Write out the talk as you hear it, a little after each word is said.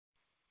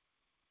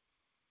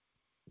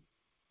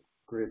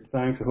Great,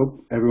 thanks. I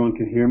hope everyone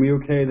can hear me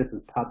okay. This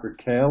is Patrick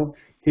Kell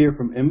here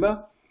from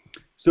IMBA.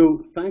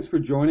 So thanks for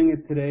joining us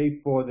today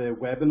for the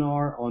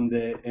webinar on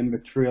the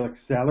IMBA Trail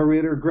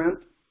Accelerator grant.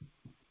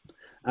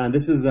 And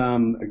this is a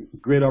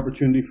great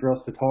opportunity for us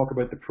to talk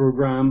about the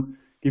program,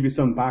 give you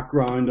some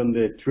background on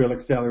the Trail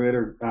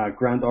Accelerator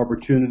grant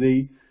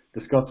opportunity,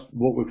 discuss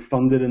what we've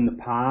funded in the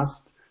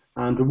past,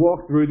 and to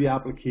walk through the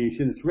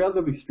application. It's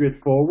relatively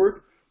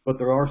straightforward, but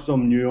there are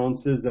some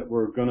nuances that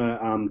we're going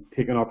to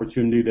take an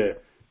opportunity to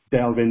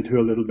delve into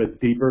a little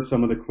bit deeper.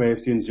 Some of the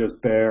questions just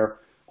bear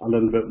a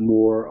little bit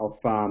more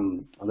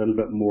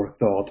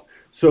thought.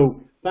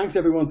 So thanks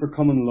everyone for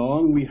coming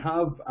along. We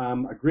have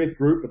a great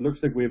group. It looks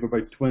like we have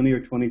about 20 or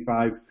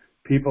 25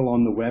 people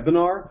on the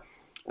webinar.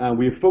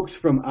 We have folks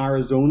from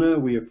Arizona,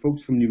 we have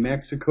folks from New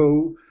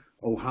Mexico,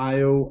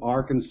 Ohio,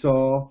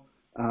 Arkansas,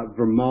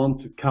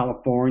 Vermont,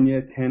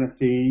 California,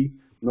 Tennessee,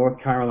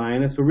 North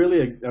Carolina. So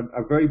really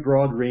a very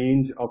broad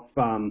range of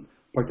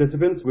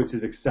participants, which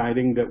is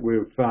exciting that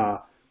we've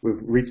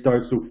reached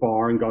out so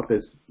far and got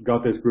this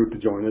group to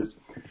join us.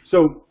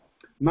 So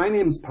my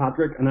name's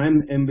Patrick, and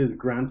I'm IMBA's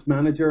grants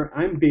manager.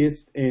 I'm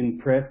based in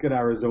Prescott,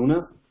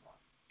 Arizona,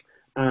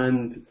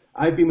 and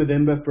I've been with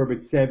IMBA for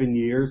about 7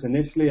 years.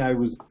 Initially, I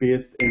was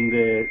based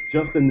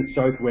just in the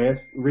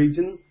Southwest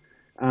region,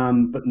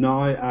 but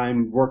now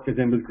I'm work as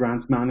IMBA's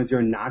grants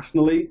manager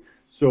nationally.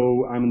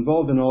 So I'm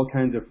involved in all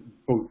kinds of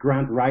both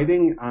grant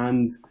writing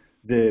and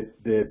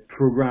the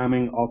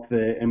programming of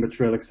the IMBA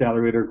Trail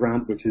Accelerator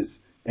grant, which is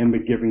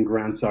IMBA giving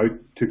grants out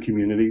to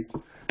communities.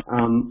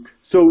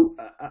 So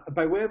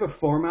by way of a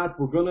format,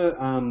 we're going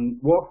to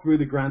walk through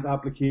the grant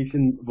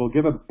application. We'll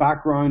give a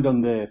background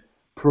on the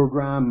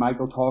program. Mike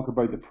will talk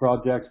about the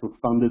projects we've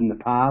funded in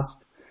the past.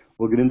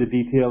 We'll get into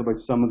detail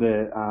about some of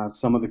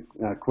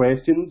the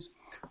questions.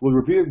 We'll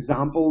review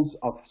examples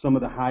of some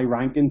of the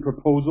high-ranking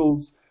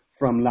proposals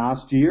from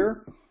last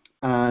year,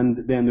 and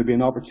then there'll be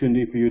an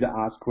opportunity for you to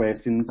ask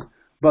questions.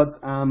 But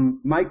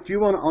Mike, do you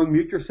want to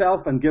unmute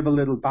yourself and give a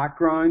little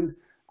background,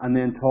 and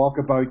then talk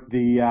about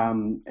the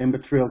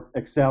IMBA Trail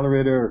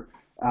Accelerator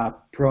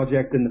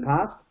project in the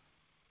past?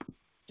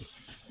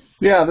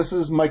 Yeah, this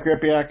is Mike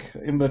Repiak,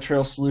 IMBA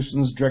Trail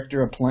Solutions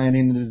Director of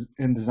Planning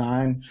and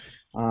Design.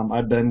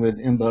 I've been with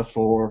IMBA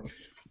for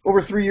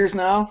over 3 years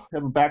now. I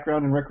have a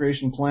background in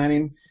recreation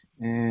planning,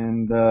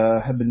 and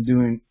have been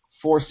doing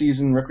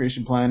 4-season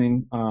recreation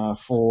planning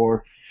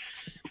for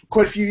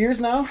quite a few years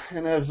now,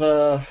 and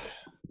have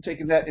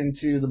taken that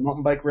into the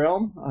mountain bike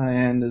realm,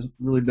 and has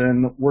really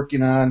been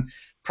working on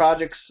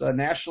projects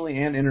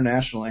nationally and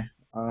internationally.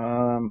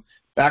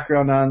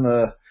 Background on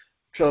the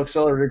Trail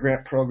Accelerator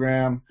grant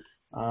program.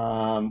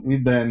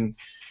 We've been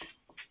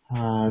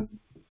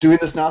doing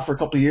this now for a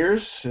couple of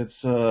years.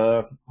 It's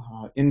a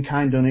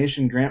in-kind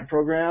donation grant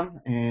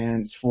program,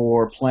 and it's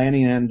for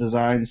planning and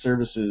design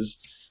services.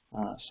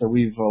 So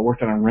we've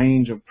worked on a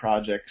range of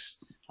projects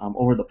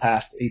over the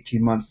past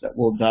 18 months that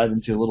we'll dive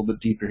into a little bit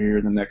deeper here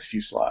in the next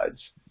few slides.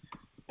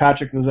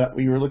 Patrick, was that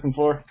what you were looking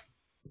for?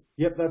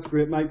 Yep, that's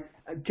great, Mike.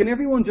 Can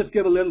everyone just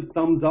give a little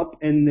thumbs up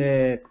in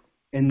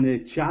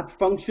the chat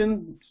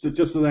function, so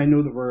just so that I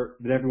know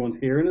that everyone's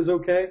hearing is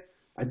okay?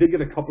 I did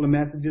get a couple of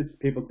messages,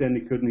 people saying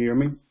they couldn't hear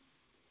me.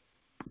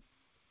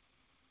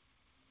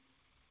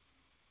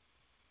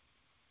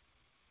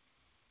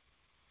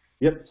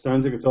 Yep,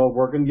 sounds like it's all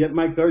working. Yep,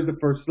 Mike, there's the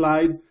first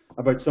slide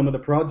about some of the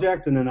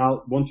projects, and then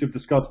once you've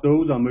discussed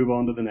those, I'll move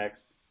on to the next.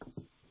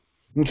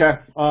 Okay.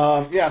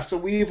 Yeah, so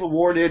we've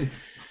awarded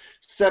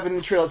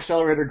 7 Trail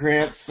Accelerator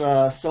grants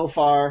so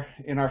far.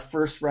 In our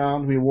first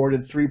round, we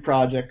awarded 3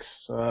 projects,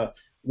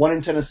 1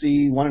 in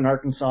Tennessee, 1 in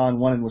Arkansas, and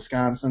 1 in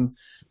Wisconsin.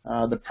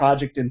 The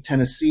project in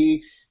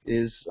Tennessee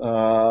is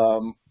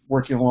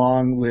working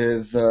along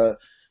with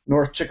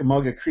North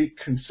Chickamauga Creek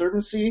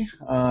Conservancy.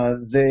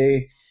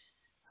 They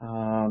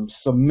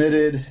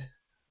submitted,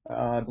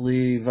 I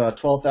believe,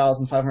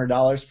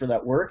 $12,500 for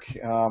that work.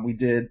 We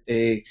did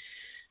a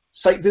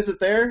site visit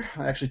there,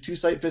 actually 2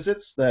 site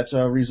visits that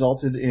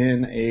resulted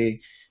in a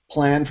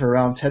plan for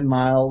around 10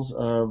 miles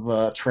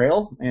of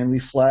trail, and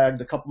we flagged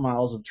a couple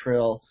miles of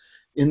trail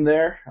in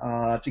there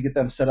to get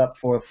them set up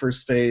for the first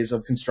phase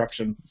of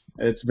construction.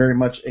 It's very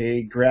much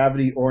a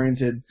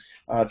gravity-oriented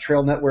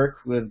trail network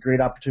with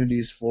great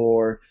opportunities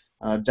for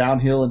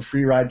downhill and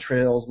free ride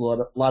trails,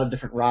 with a lot of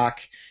different rock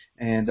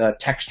and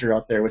texture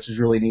out there, which is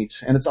really neat.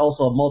 And it's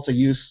also a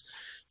multi-use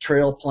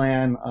trail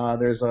plan.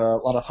 There's a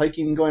lot of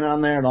hiking going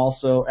on there, and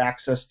also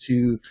access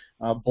to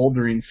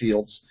bouldering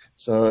fields.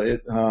 So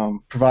it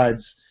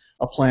provides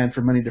a plan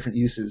for many different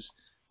uses.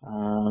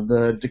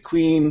 The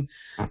DeQueen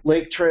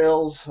Lake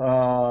Trails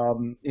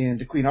in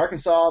DeQueen,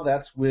 Arkansas,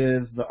 that's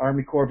with the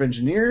Army Corps of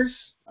Engineers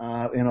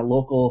and a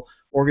local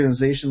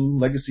organization,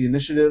 Legacy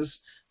Initiatives.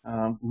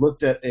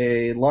 Looked at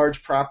a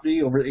large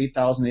property, over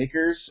 8,000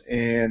 acres,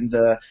 and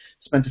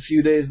spent a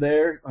few days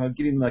there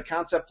getting the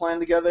concept plan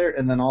together,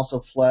 and then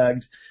also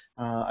flagged,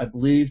 I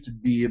believe, to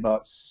be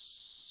about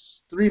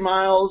 3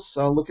 miles,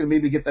 looking to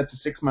maybe get that to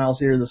 6 miles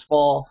here this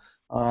fall,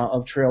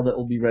 of trail that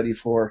will be ready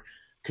for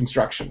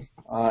construction.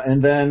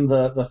 And then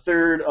the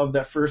third of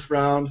that first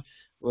round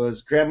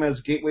was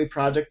Grandma's Gateway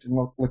project in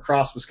La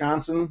Crosse,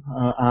 Wisconsin,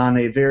 on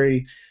a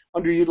very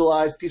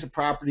underutilized piece of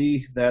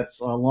property that's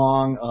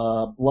along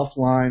a bluff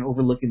line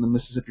overlooking the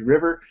Mississippi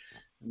River.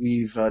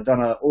 We've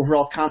done an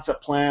overall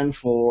concept plan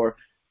for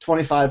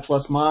 25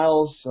 plus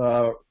miles,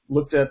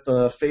 looked at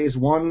the phase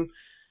 1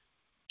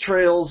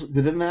 trails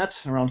within that,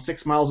 around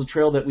 6 miles of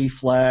trail that we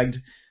flagged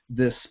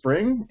this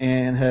spring,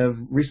 and have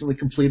recently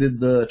completed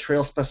the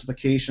trail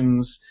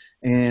specifications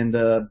and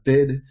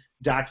bid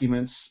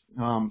documents,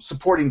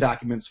 supporting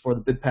documents for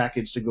the bid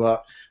package to go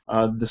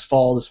out this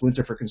fall, this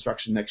winter for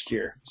construction next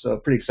year. So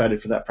pretty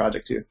excited for that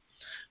project too.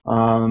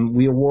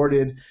 We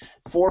awarded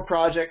 4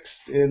 projects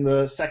in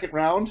the second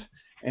round,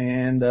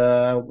 and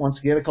once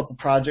again a couple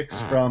projects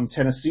from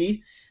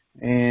Tennessee.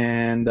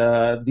 And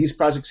these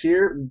projects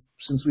here,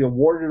 since we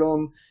awarded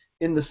them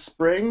in the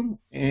spring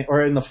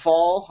or in the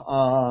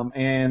fall,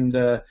 and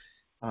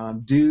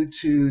due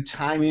to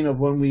timing of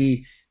when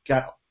we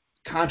got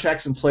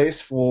contracts in place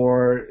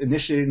for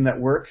initiating that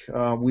work,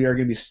 we are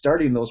going to be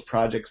starting those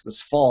projects this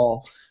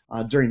fall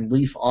during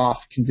leaf-off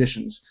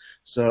conditions.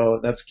 So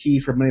that's key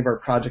for many of our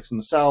projects in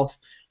the south.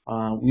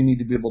 We need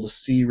to be able to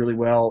see really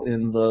well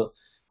in the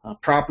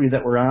property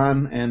that we're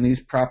on, and these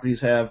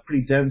properties have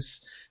pretty dense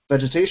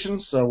vegetation,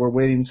 so we're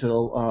waiting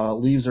till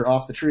leaves are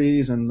off the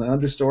trees and the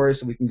understory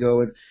so we can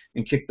go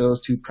and kick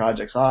those 2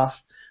 projects off.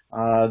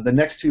 The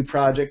next 2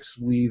 projects,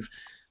 we've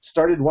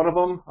started one of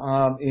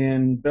them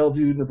in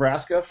Bellevue,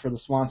 Nebraska for the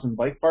Swanson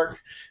Bike Park.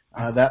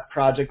 That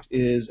project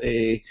is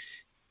a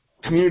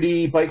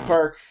community bike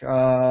park.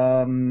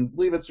 I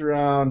believe it's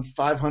around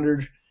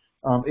 500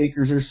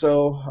 acres or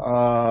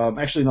so.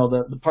 Actually, no,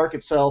 the park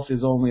itself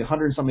is only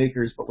 100 and some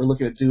acres, but we're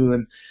looking at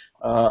doing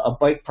a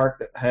bike park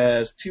that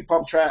has 2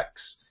 pump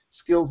tracks,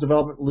 skills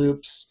development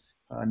loops,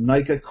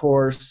 NICA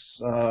course,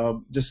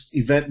 just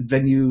event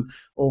venue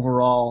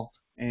overall.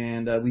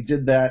 And we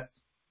did that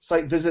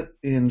site visit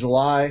in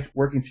July,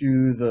 working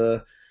through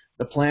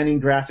the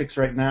planning graphics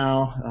right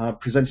now,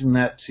 presenting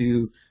that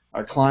to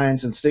our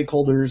clients and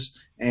stakeholders,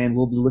 and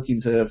we'll be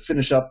looking to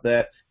finish up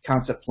that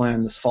concept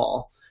plan this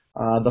fall.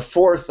 The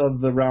fourth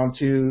of the round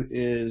 2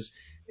 is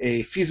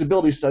a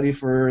feasibility study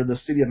for the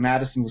city of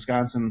Madison,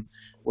 Wisconsin,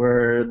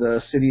 where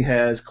the city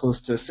has close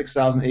to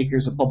 6,000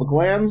 acres of public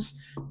lands.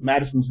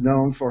 Madison's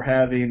known for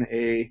having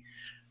a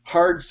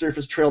hard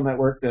surface trail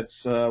network that's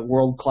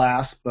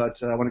world-class, but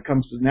when it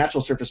comes to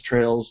natural surface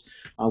trails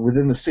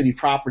within the city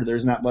proper,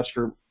 there's not much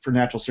for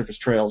natural surface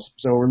trails.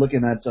 So we're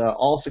looking at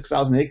all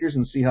 6,000 acres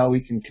and see how we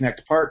can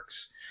connect parks,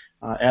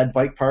 add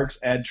bike parks,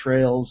 add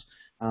trails,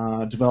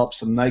 develop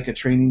some NICA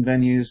training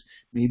venues,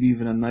 maybe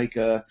even a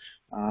NICA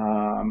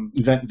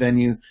event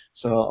venue.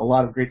 So a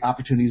lot of great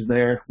opportunities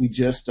there. We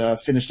just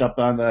finished up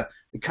on the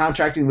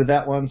contracting with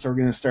that one, so we're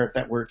going to start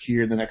that work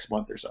here in the next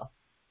month or so.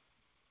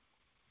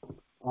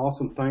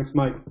 Awesome. Thanks,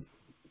 Mike.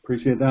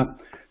 Appreciate that.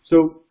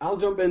 So I'll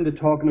jump into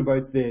talking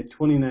about the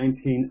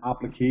 2019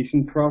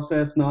 application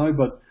process now,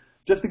 but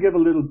just to give a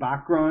little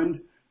background,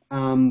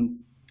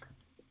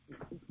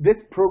 this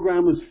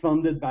program was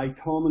funded by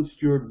Tom and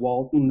Stuart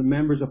Walton, the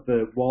members of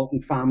the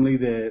Walton family,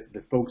 the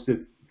folks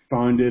that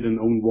founded and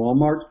own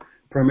Walmart.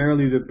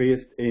 Primarily they're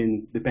based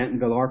in the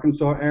Bentonville,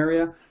 Arkansas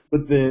area,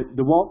 but the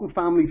Walton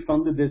family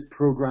funded this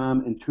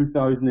program in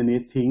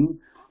 2018,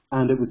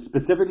 and it was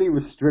specifically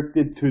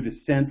restricted to the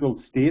central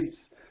states.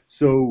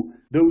 So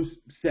those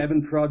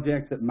 7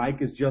 projects that Mike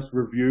has just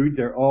reviewed,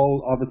 they're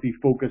all obviously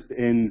focused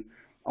in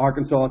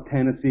Arkansas,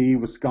 Tennessee,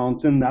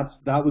 Wisconsin.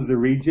 That was the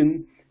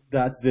region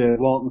that the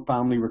Walton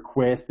family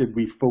requested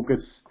we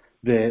focus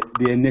the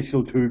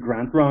initial 2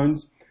 grant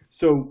rounds.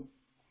 So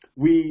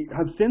we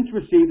have since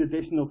received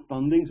additional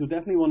funding, so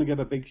definitely want to give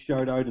a big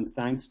shout out and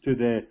thanks to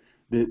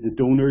the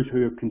donors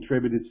who have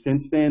contributed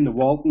since then. The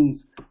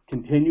Waltons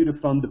continue to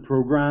fund the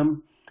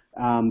program.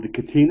 The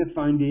Katina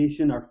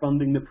Foundation are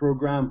funding the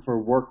program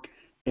for work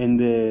in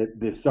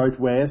the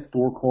Southwest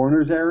Four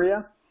Corners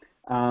area.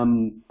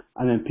 And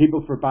then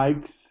People for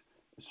Bikes,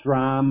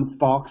 SRAM,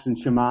 Fox, and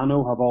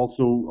Shimano have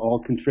also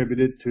all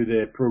contributed to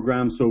the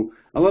program. So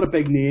a lot of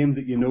big names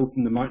that you know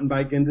from the mountain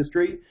bike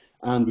industry,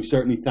 and we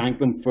certainly thank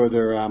them for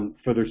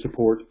their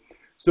support.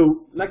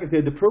 So like I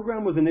said, the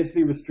program was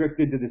initially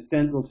restricted to the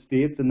central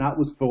states, and that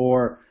was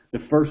for the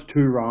first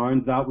 2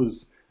 rounds. That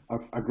was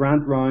a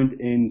grant round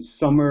in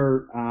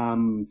summer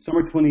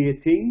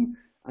 2018,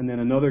 and then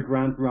another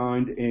grant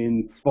round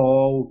in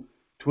fall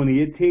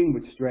 2018,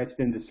 which stretched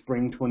into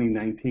spring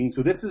 2019.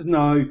 So this is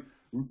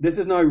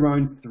now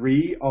round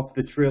 3 of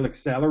the Trail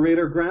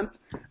Accelerator grant,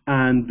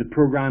 and the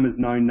program is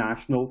now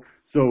national.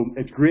 So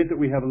it's great that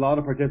we have a lot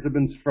of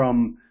participants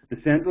from the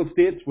central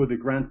states where the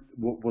grant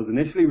was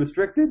initially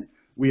restricted.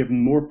 We have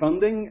more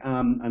funding,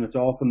 and it's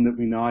awesome that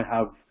we now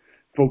have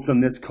folks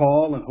on this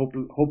call and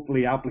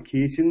hopefully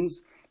applications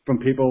from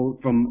people,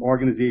 from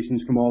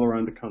organizations from all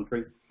around the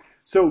country.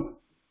 So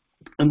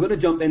I'm going to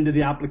jump into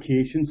the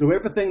application. So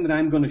everything that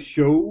I'm going to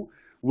show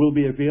will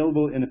be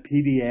available in a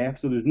PDF,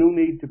 so there's no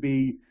need to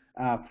be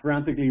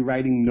frantically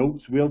writing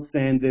notes. We'll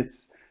send this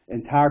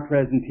entire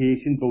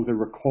presentation, both a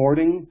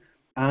recording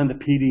and a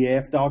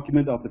PDF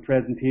document of the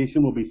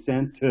presentation, will be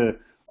sent to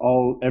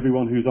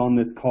everyone who's on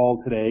this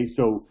call today.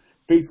 So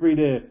feel free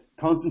to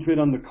concentrate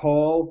on the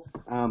call,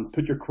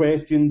 put your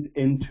questions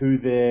into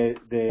the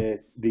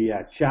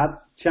chat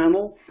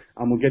channel,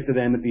 and we'll get to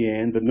them at the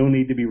end, but no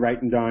need to be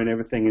writing down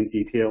everything in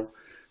detail.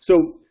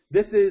 So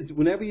this is,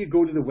 whenever you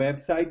go to the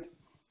website,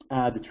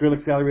 the Trail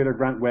Accelerator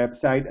grant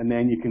website, and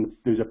then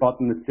there's a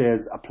button that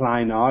says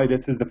apply now.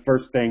 This is the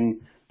first thing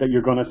that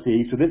you're going to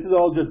see. So this is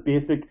all just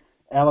basic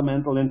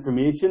elemental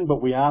information,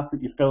 but we ask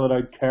that you fill it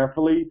out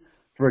carefully.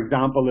 For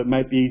example, it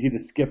might be easy to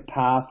skip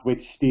past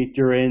which state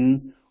you're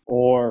in,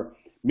 or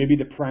maybe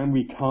the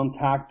primary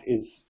contact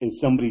is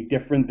somebody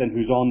different than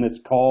who's on this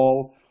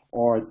call,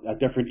 or a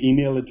different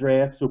email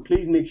address. So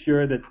please make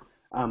sure that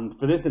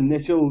for this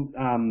initial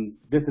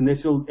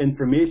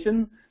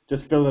information,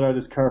 just fill it out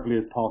as carefully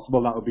as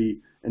possible. That would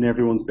be in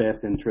everyone's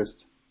best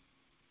interest.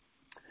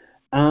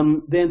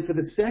 Then for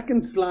the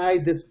second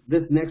slide,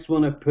 this next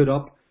one I've put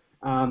up,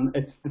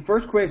 it's the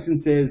first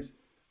question says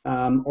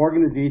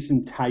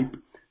organization type.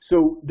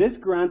 So this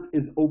grant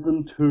is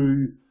open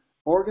to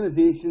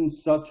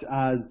organizations such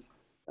as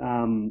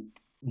land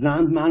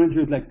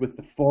managers, like with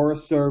the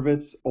Forest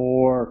Service,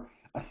 or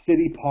a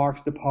city parks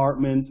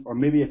department, or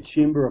maybe a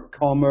chamber of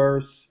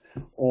commerce,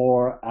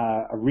 or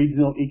a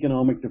regional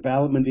economic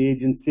development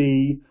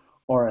agency,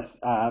 or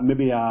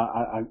maybe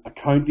a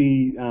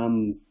county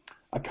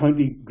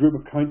group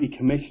of county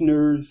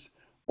commissioners,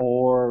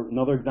 or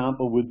another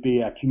example would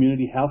be a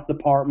community health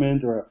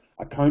department, or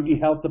a county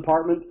health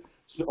department,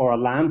 or a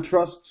land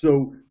trust.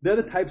 So they're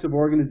the types of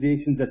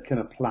organizations that can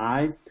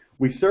apply.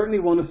 We certainly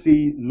want to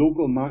see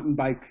local mountain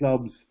bike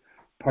clubs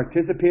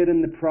participate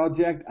in the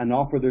project and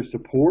offer their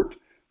support.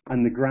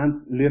 And the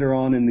grant, later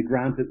on in the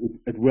grant,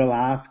 it will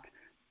ask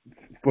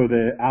for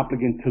the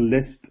applicant to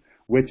list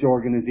which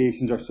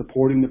organizations are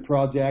supporting the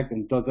project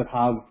and does it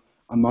have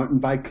a mountain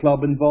bike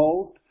club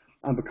involved.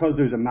 And because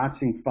there's a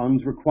matching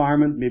funds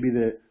requirement, maybe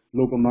the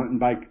local mountain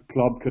bike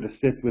club could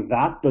assist with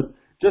that. But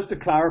just to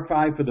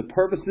clarify, for the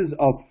purposes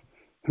of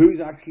who's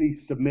actually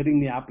submitting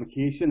the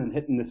application and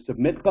hitting the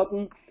submit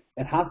button,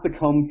 it has to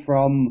come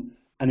from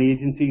an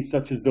agency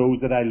such as those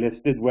that I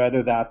listed,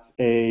 whether that's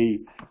a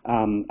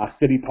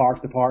city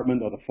parks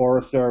department, or the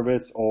Forest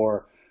Service,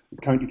 or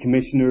county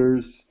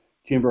commissioners,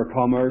 chamber of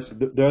commerce.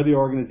 They're the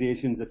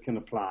organizations that can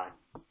apply.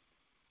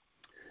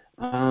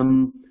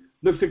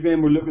 Looks like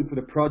then we're looking for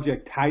the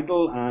project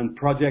title and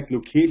project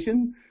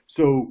location.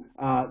 So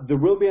there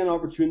will be an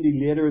opportunity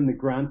later in the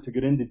grant to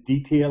get into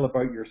detail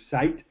about your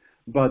site,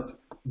 but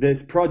this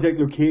project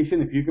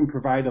location, if you can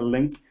provide a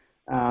link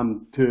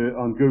on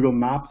Google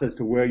Maps as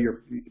to where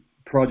your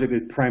project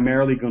is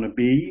primarily going to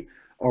be,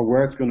 or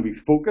where it's going to be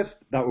focused,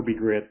 that would be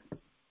great.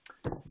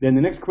 Then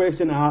the next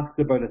question asks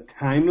about a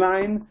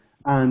timeline,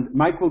 and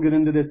Mike will get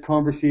into this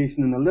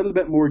conversation in a little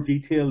bit more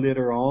detail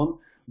later on,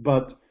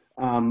 but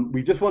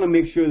we just want to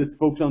make sure that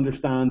folks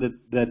understand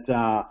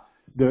that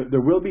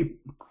there will be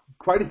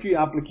quite a few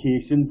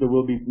applications. There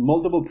will be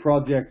multiple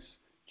projects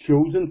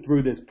chosen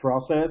through this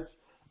process,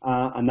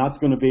 and that's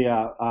going to be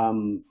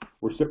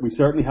we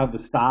certainly have the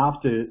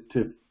staff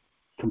to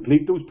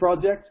complete those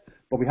projects,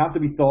 but we have to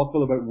be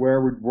thoughtful about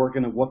where we're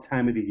working at what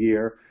time of the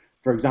year.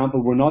 For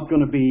example, we're not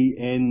going to be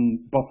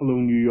in Buffalo,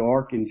 New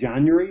York in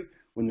January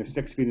when there's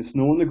 6 feet of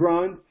snow on the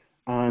ground,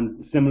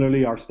 and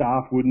similarly our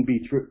staff wouldn't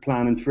be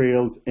planning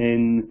trails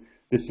in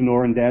the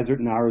Sonoran Desert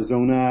in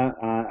Arizona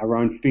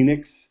around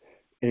Phoenix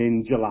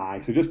in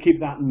July. So just keep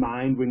that in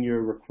mind when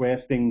you're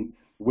requesting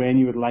when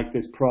you would like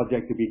this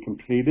project to be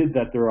completed,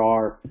 that there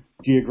are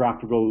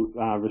geographical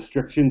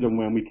restrictions on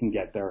when we can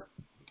get there.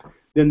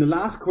 Then the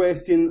last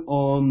question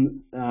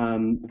on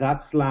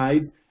that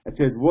slide, it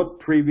says, what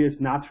previous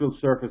natural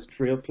surface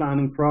trail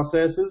planning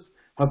processes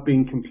have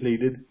been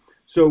completed?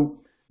 So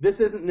this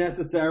isn't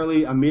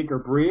necessarily a make or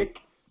break.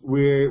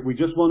 We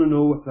just want to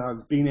know if there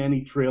has been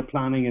any trail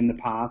planning in the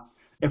past.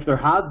 If there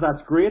has,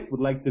 that's great,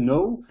 would like to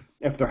know.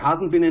 If there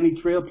hasn't been any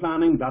trail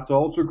planning, that's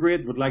also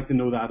great, would like to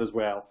know that as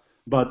well.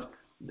 But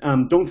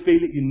don't feel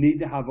that you need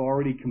to have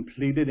already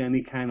completed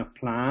any kind of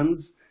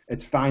plans.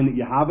 It's fine that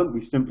you haven't.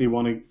 We simply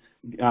want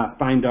to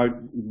find out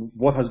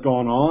what has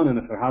gone on, and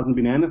if there hasn't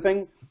been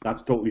anything,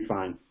 that's totally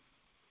fine.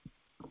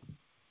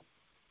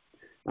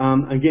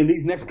 Again,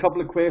 these next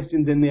couple of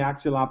questions in the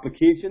actual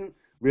application,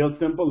 real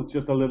simple, it's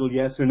just a little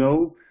yes or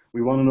no.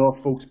 We want to know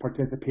if folks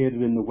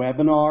participated in the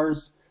webinars,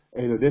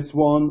 either this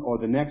one or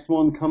the next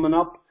one coming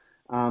up.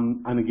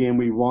 And again,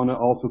 we want to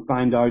also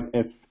find out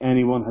if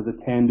anyone has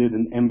attended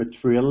an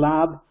IMBA Trail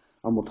Lab,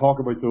 and we'll talk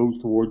about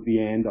those towards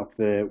the end of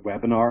the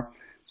webinar.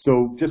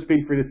 So just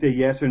feel free to say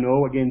yes or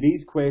no. Again,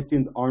 these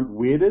questions aren't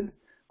weighted.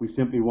 We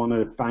simply want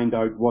to find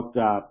out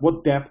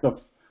what depth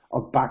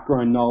of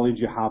background knowledge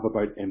you have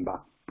about IMBA.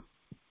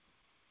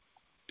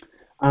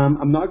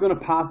 I'm now going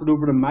to pass it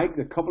over to Mike.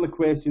 A couple of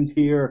questions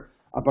here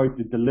about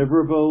the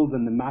deliverables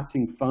and the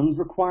matching funds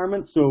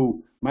requirements.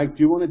 So Mike,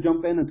 do you want to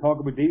jump in and talk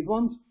about these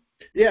ones?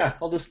 Yeah,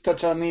 I'll just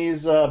touch on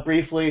these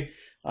briefly.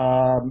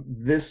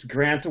 This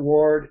grant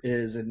award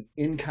is an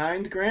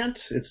in-kind grant.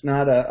 It's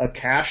not a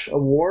cash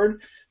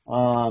award.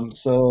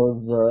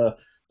 So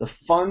the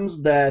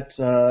funds that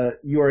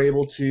you are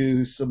able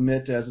to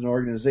submit as an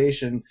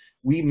organization,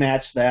 we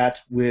match that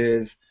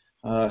with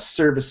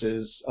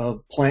services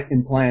of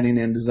in planning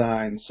and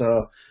design.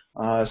 So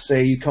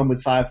say you come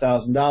with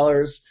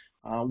 $5,000,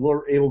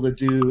 we're able to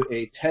do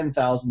a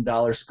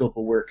 $10,000 scope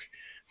of work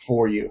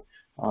for you.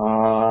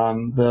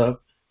 The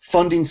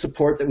funding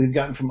support that we've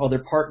gotten from other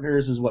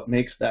partners is what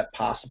makes that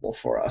possible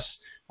for us.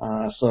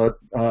 So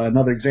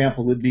another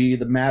example would be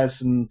the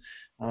Madison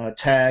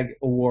TAG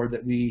award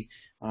that we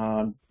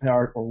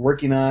are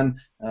working on.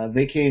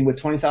 They came with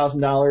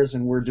 $20,000,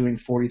 and we're doing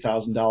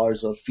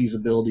 $40,000 of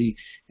feasibility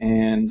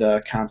and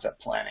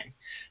concept planning.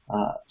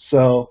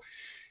 So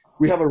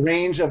we have a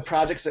range of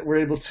projects that we're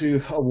able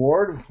to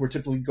award. We're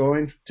typically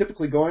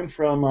going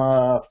from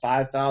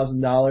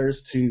 $5,000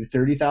 to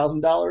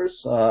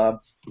 $30,000.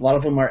 A lot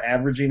of them are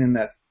averaging in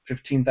that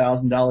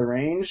 $15,000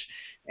 range.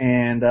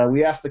 And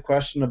we ask the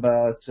question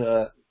about,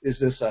 is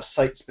this a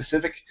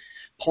site-specific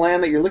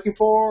plan that you're looking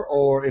for,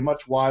 or a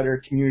much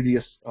wider community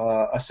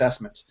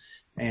assessment?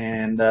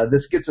 And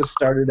this gets us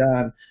started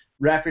on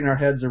wrapping our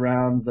heads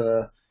around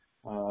the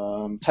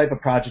type of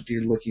project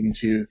you're looking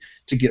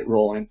to get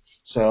rolling.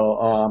 So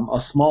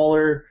a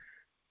smaller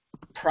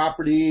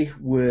property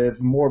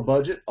with more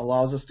budget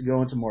allows us to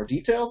go into more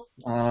detail.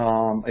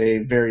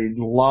 A very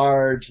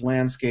large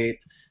landscape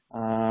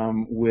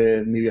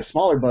with maybe a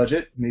smaller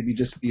budget, maybe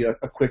just be a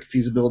quick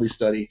feasibility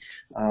study.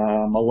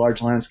 A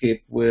large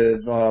landscape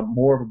with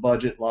more of a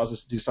budget allows us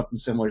to do something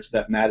similar to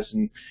that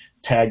Madison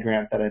TAG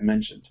grant that I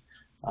mentioned.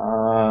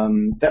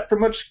 That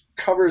pretty much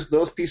covers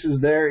those pieces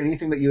there.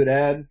 Anything that you would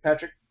add,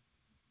 Patrick?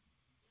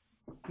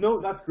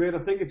 No, that's great. I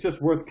think it's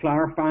just worth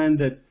clarifying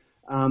that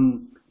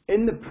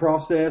in the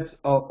process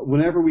of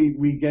whenever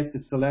we get to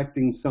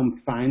selecting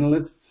some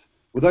finalists,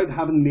 without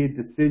having made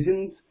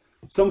decisions,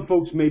 some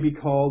folks may be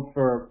called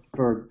for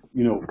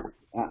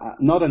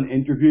not an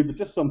interview, but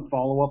just some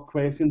follow-up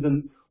questions.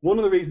 And one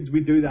of the reasons we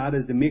do that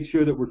is to make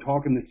sure that we're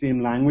talking the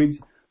same language.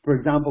 For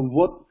example,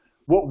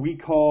 what we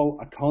call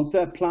a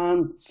concept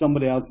plan,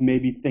 somebody else may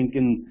be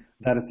thinking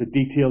that it's a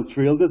detailed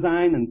trail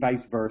design, and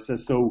vice versa.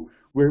 So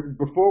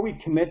before we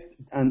commit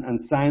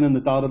and sign on the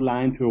dotted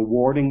line to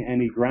awarding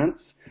any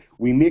grants,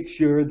 we make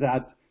sure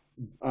that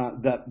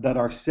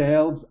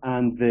ourselves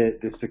and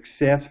the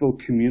successful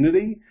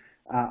community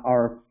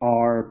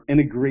are in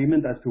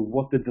agreement as to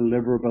what the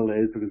deliverable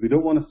is, because we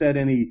don't want to set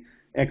any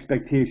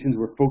expectations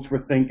where folks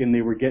were thinking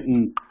they were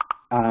getting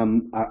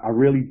a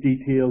really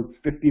detailed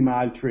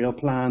 50-mile trail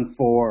plan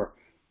for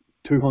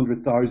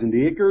 200,000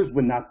 acres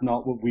when that's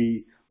not what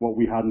we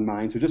had in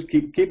mind. So just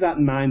keep that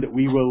in mind, that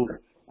we will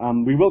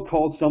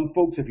call some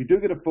folks. If you do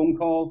get a phone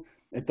call,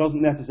 it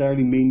doesn't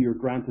necessarily mean your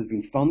grant has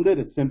been funded.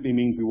 It simply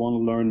means we want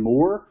to learn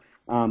more.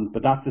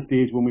 But that's the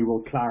stage when we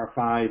will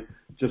clarify,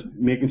 just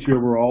making sure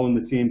we're all on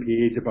the same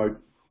page about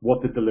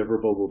what the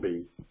deliverable will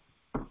be.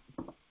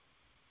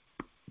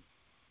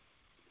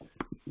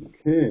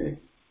 Okay.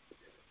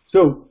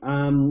 So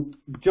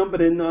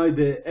jumping in now,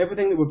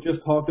 everything that we've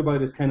just talked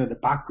about is kind of the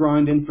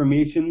background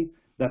information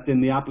that's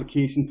in the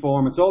application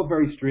form. It's all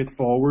very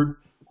straightforward.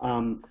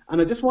 And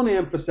I just want to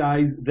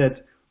emphasize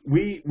that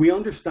we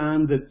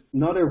understand that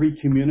not every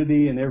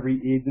community and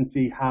every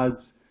agency has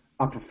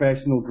a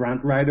professional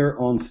grant writer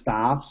on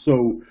staff.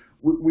 So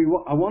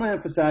I want to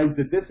emphasize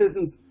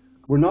that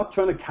we're not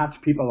trying to catch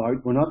people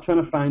out. We're not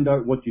trying to find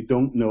out what you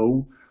don't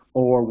know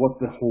or what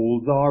the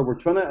holes are. We're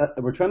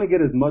trying to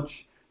get as much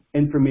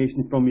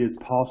information from you as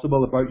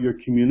possible about your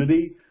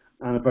community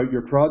and about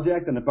your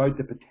project and about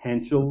the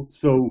potential.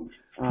 So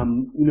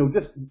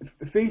just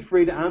feel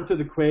free to answer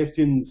the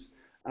questions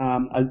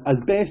as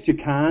best you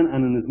can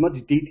and in as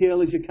much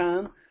detail as you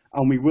can,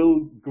 and we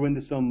will go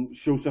into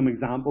show some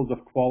examples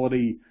of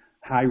quality,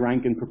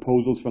 high-ranking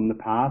proposals from the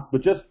past.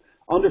 But just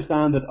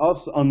understand that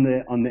us on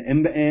the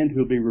IMBA end,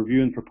 who'll be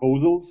reviewing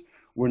proposals,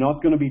 we're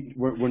not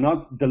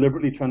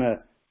deliberately trying to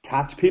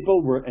catch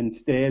people. We're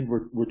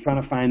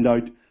trying to find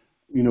out,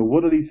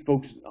 what do these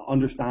folks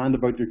understand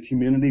about their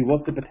community?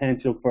 What's the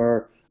potential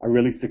for a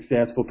really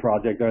successful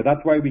project there?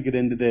 That's why we get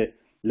into the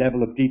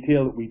level of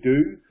detail that we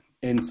do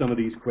in some of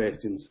these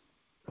questions.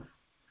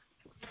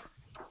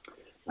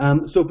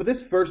 So for this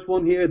first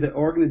one here, the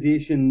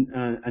organization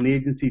and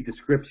agency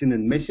description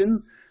and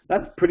mission,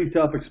 that's pretty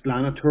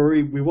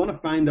self-explanatory. We want to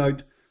find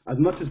out as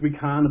much as we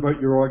can about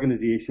your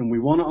organization. We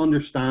want to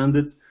understand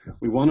it.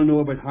 We want to know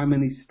about how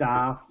many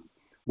staff,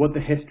 what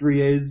the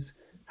history is,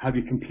 have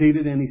you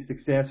completed any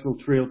successful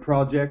trail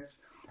projects?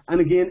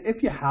 And again,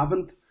 if you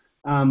haven't,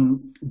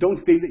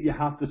 don't feel that you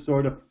have to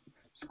sort of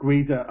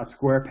squeeze a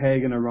square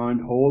peg in a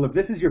round hole. If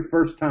this is your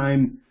first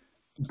time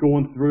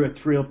going through a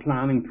trail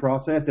planning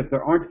process, if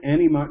there aren't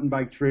any mountain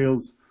bike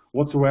trails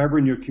whatsoever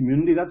in your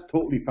community, that's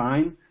totally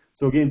fine.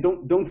 So again,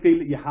 don't feel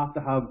that you have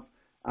to have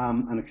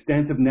an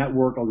extensive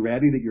network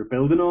already that you're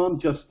building on.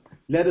 Just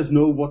let us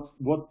know what's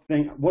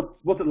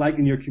it like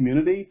in your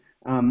community,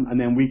 and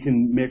then we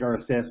can make our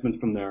assessment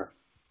from there.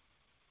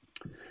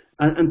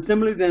 And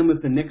similarly then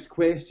with the next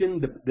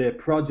question, the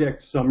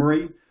project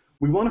summary,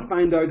 we want to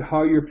find out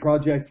how your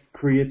project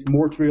creates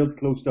more trails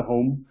close to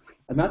home.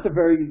 And that's a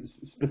very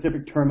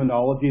specific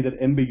terminology that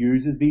IMBA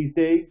uses these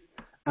days.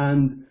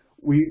 And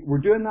we're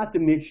doing that to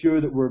make sure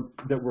that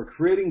we're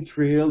creating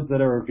trails that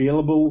are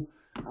available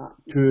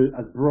to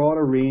as broad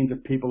a range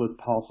of people as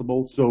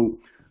possible. So,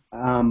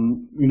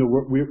 you know,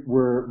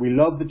 we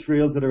love the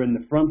trails that are in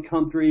the front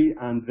country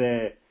and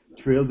the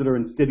trails that are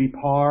in city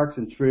parks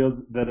and trails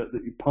that are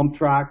pump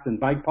tracks and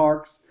bike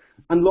parks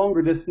and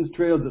longer distance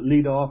trails that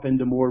lead off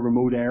into more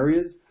remote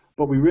areas.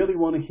 But we really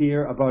want to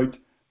hear about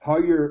how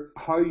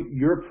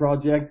your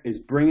project is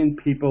bringing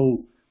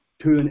people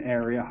to an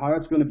area, how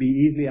it's going to be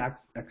easily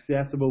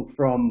accessible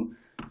from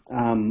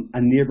a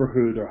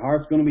neighborhood, or how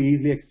it's going to be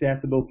easily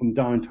accessible from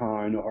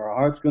downtown, or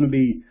how it's going to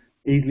be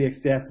easily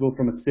accessible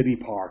from a city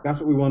park. That's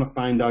what we want to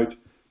find out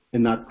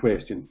in that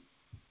question.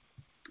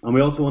 And we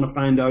also want to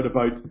find out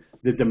about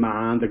the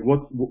demand, like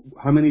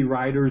how many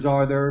riders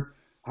are there?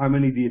 How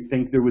many do you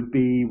think there would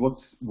be?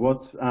 What's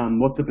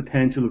the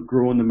potential of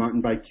growing the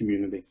mountain bike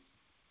community?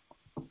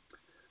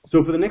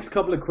 So for the next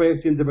couple of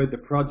questions about the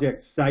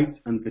project site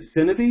and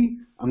vicinity,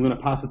 I'm going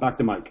to pass it back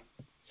to Mike.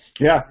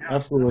 Yeah,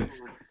 absolutely.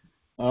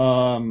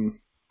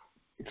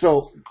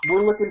 So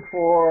we're looking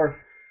for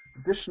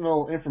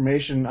additional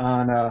information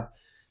on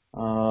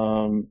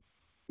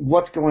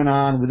what's going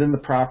on within the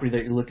property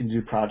that you're looking to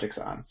do projects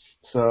on.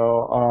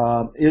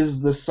 So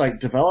is the site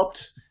developed?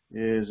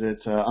 Is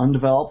it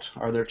undeveloped?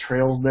 Are there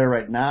trails there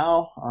right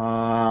now?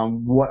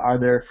 What are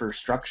there for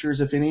structures,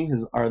 if any?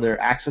 Are there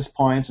access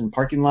points and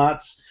parking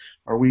lots?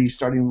 Are we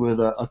starting with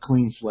a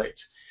clean slate?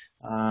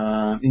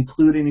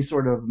 Include any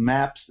sort of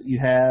maps that you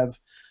have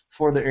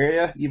for the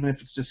area, even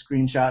if it's just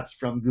screenshots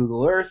from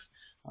Google Earth.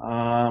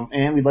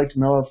 And we'd like to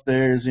know if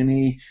there's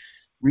any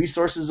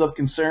resources of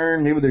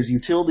concern. Maybe there's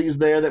utilities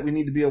there that we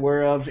need to be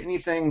aware of.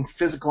 Anything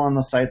physical on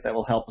the site that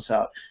will help us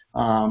out,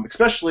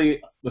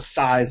 especially the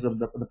size of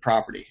the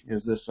property.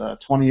 Is this a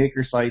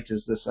 20-acre site?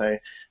 Is this a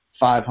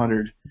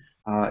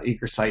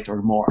 500-acre site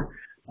or more?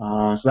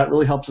 So that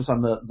really helps us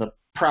on the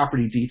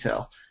property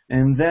detail.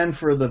 And then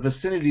for the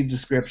vicinity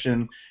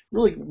description,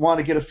 really want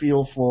to get a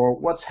feel for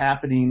what's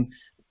happening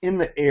in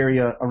the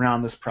area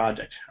around this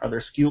project. Are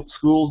there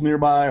schools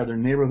nearby? Are there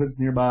neighborhoods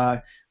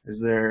nearby? Is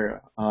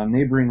there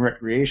neighboring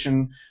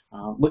recreation?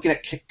 Looking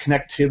at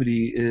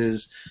connectivity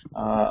is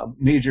a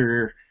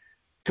major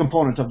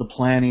component of the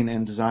planning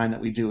and design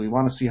that we do. We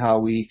want to see how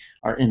we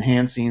are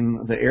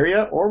enhancing the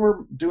area, or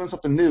we're doing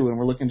something new and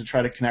we're looking to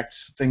try to connect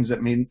things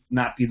that may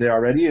not be there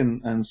already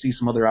and see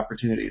some other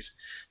opportunities.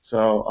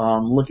 So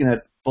looking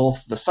at both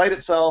the site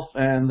itself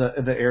and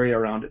the area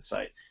around its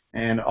site.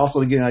 And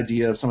also to get an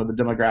idea of some of the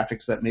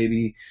demographics that may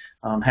be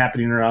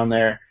happening around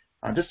there,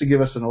 just to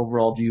give us an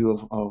overall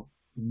view of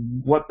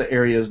what the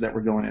areas that we're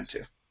going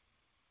into.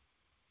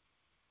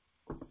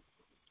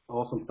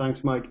 Awesome, thanks,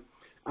 Mike.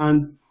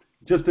 And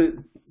just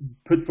to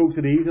put folks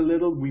at ease a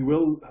little, we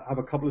will have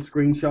a couple of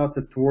screenshots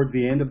towards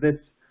the end of this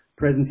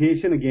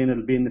presentation. Again,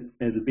 it'll be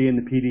in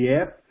the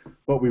PDF,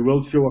 but we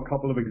will show a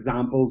couple of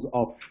examples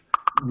of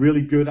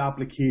really good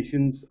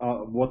applications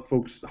of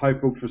how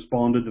folks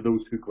responded to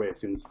those two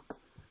questions.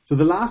 So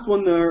the last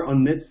one there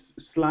on this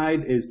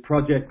slide is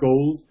project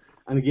goals.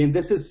 And again,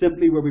 this is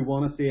simply where we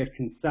want to say a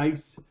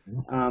concise,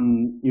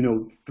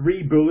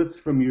 3 bullets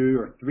from you,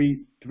 or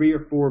three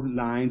or 4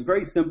 lines,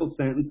 very simple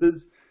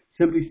sentences,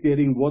 simply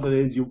stating what it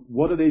is you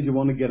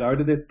want to get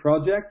out of this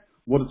project,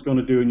 what it's going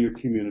to do in your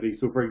community.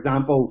 So for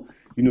example,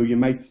 you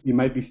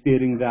might be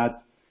stating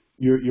that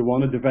you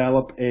want to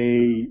develop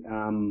a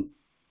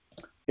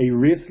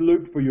race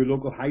loop for your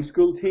local high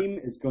school team.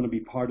 It's going to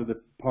be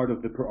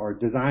or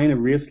design a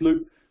race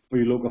loop for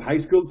your local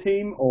high school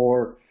team,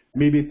 or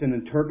maybe it's an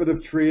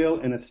interpretive trail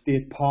in a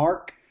state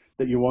park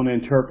that you want to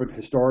interpret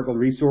historical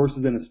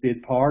resources in a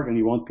state park, and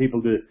you want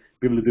people to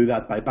be able to do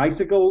that by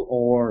bicycle.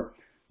 Or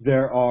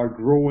there are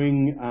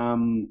growing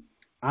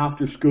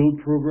after-school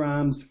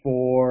programs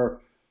for,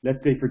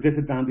 let's say, for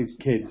disadvantaged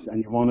kids,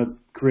 and you want to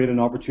create an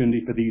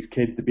opportunity for these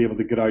kids to be able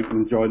to get out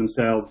and enjoy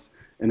themselves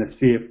in a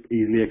safe,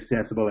 easily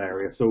accessible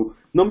area. So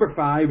number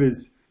 5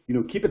 is,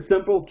 keep it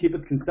simple, keep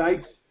it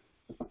concise.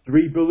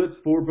 3 bullets,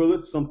 4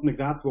 bullets, something like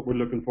that's what we're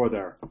looking for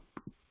there.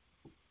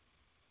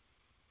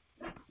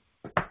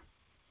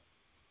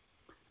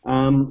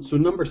 So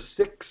number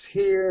 6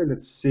 here,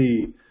 let's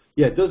see.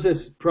 Yeah, does this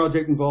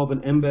project involve an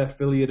IMBA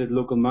affiliated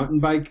local mountain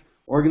bike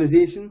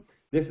organization?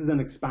 This is an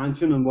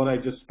expansion on what I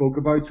just spoke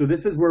about. So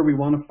this is where we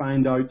want to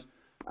find out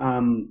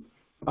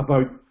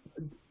about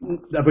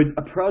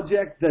a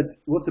project that,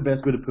 what's the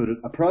best way to put it?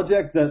 A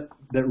project that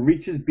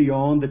reaches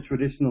beyond the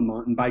traditional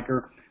mountain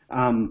biker.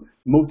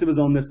 Most of us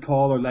on this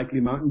call are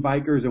likely mountain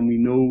bikers, and we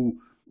know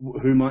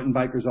who mountain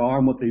bikers are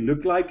and what they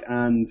look like.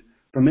 And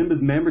from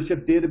IMBA's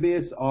membership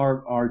database,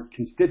 our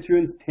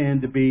constituents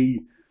tend to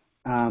be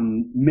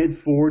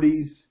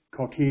mid-40s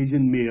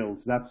Caucasian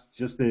males. That's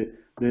just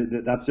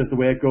that's just the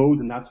way it goes,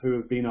 and that's who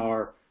have been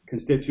our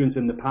constituents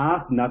in the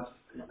past, and that's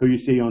who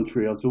you see on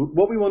trail. So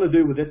what we want to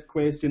do with this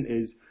question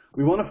is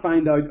we want to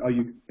find out,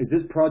 is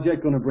this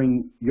project going to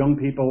bring young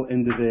people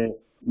into the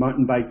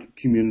mountain bike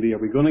community? Are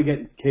we going to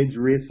get kids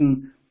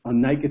racing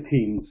on Nike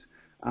teams?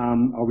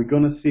 Are we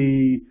going to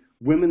see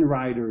women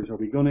riders? Are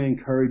we going to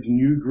encourage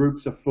new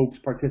groups of folks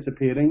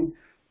participating?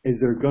 Is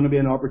there going to be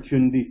an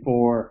opportunity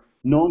for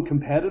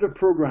non-competitive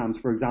programs,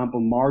 for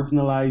example,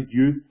 marginalized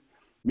youth,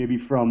 maybe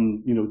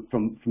from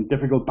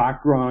difficult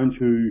backgrounds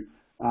who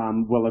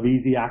will have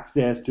easy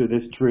access to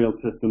this trail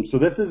system? So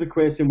this is a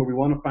question where we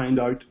want to find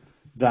out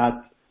that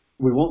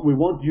we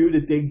want you to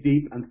dig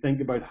deep and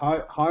think about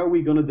how are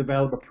we going to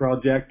develop a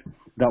project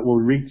that will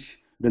reach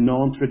the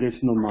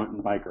non-traditional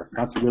mountain biker.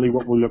 That's really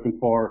what we're looking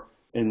for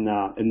in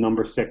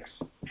number 6.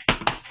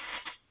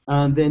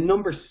 And then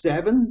number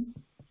 7,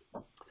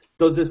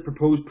 does this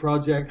proposed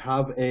project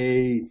have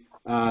a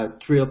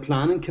trail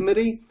planning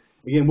committee?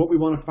 Again, what we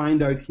want to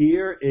find out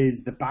here is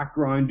the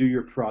background to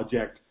your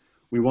project.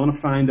 We want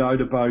to find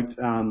out about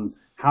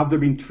have there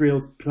been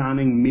trail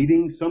planning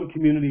meetings? Some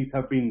communities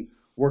have been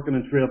working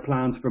on trail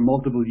plans for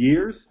multiple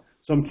years.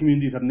 Some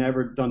communities have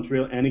never done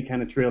any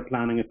kind of trail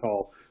planning at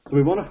all. So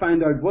we want to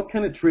find out what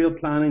kind of trail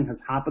planning has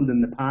happened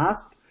in the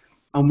past,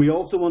 and we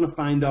also want to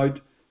find out,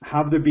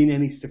 have there been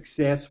any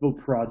successful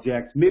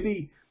projects?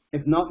 Maybe,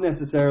 if not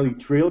necessarily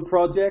trail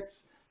projects,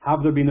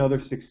 have there been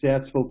other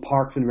successful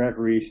parks and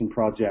recreation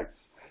projects?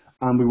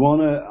 And we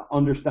want to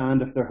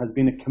understand if there has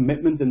been a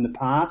commitment in the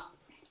past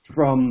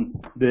from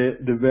the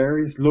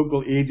various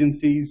local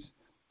agencies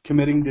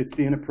committing to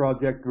seeing a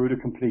project through to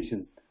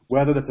completion,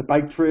 whether it's a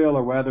bike trail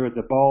or whether it's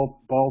a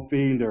ball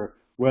field or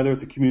whether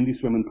it's a community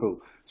swimming pool.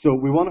 So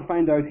we want to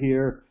find out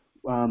here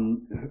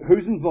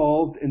who's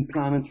involved in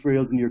planning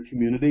trails in your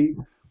community,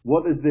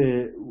 what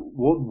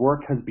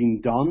work has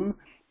been done,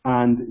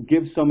 and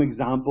give some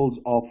examples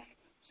of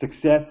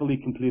successfully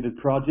completed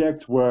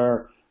projects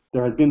where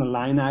there has been a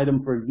line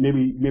item for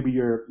maybe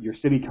your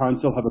city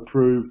council have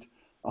approved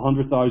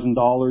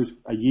 $100,000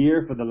 a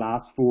year for the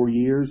last 4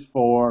 years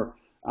for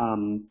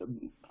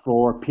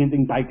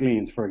painting bike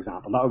lanes, for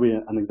example. That would be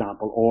an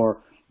example.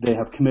 Or they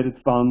have committed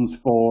funds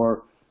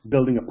for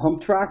building a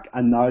pump track,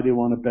 and now they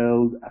want to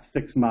build a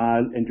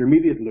 6-mile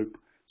intermediate loop.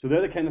 So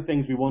they're the kind of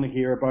things we want to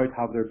hear about.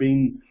 Have there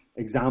been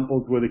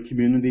examples where the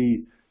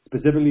community,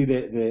 specifically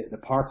the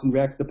Parks and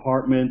Recs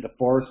Department, the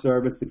Forest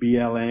Service, the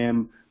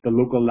BLM, the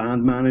local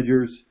land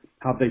managers,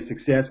 have they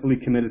successfully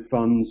committed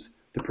funds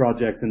to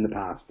projects in the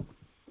past?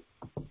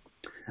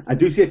 I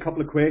do see a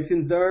couple of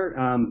questions there.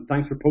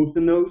 Thanks for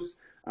posting those.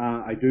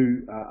 I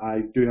do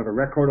have a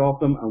record of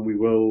them, and we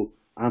will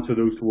answer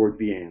those towards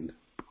the end.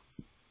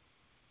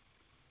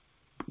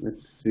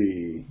 Let's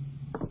see.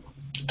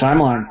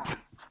 Timeline. Back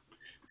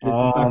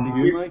to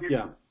you, Mike?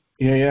 Yeah.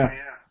 Yeah.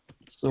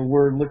 So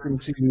we're looking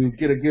to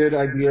get a good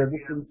idea of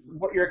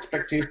what your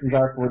expectations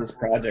are for this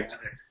project.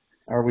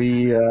 Are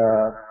we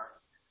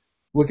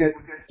looking at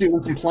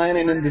doing some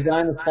planning and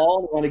design in the fall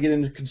and want to get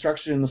into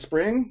construction in the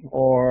spring,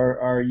 or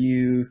are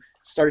you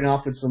starting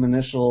off with some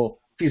initial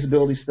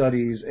feasibility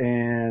studies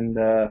and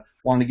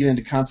want to get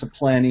into concept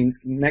planning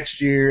next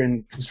year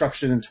and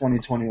construction in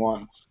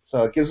 2021?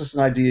 So it gives us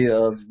an idea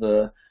of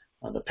the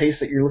pace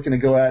that you're looking to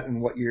go at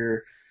and what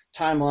your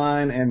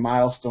timeline and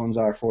milestones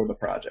are for the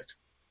project.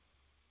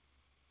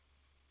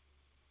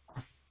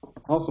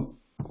 Awesome.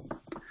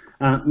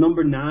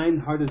 Number 9,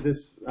 how does this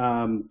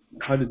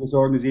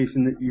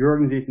organization, your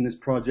organization, this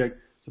project,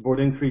 support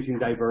increasing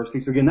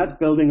diversity? So again, that's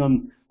building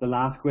on the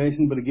last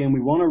question, but again, we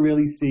want to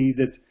really see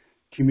that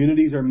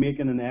communities are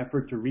making an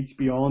effort to reach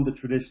beyond the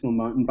traditional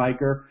mountain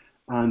biker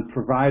and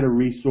provide a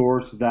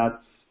resource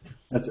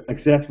that's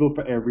accessible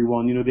for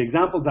everyone. You know, the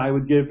examples I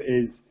would give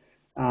is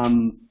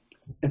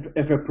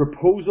if a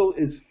proposal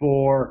is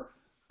for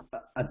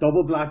a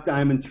double black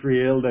diamond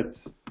trail that's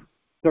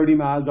 30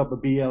 miles up a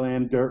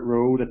BLM dirt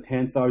road at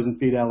 10,000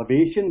 feet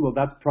elevation, well,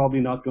 that's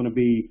probably not going to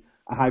be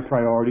a high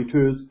priority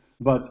to us.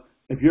 But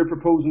if you're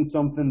proposing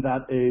something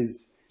that is,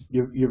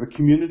 you have a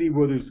community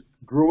where there's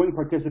growing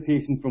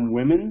participation from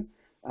women,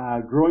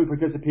 growing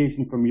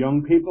participation from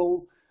young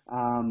people,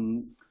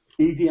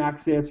 easy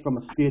access from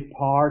a state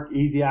park,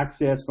 easy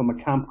access from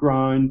a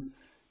campground,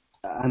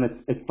 and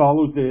it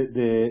follows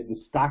the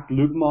stacked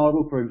loop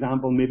model, for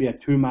example, maybe a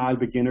 2-mile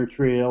beginner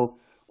trail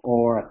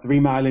or a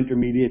 3-mile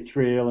intermediate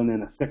trail and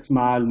then a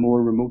 6-mile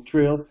more remote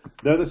trail.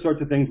 They're the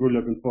sorts of things we're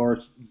looking for.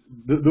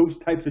 Those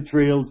types of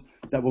trails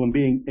that will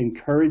be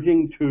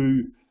encouraging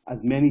to as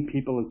many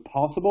people as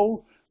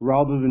possible,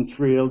 rather than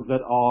trails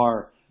that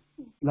are,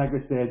 like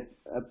I said,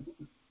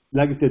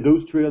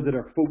 those trails that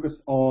are focused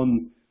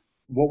on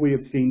what we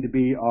have seen to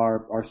be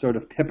our sort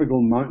of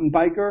typical mountain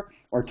biker,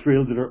 or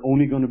trails that are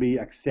only going to be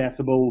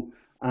accessible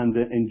and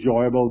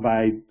enjoyable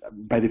by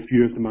the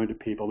fewest amount of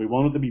people. We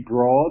want it to be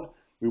broad.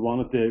 We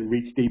want it to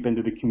reach deep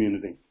into the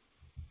community.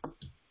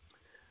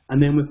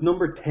 And then with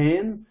number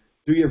 10,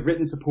 do you have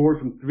written support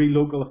from 3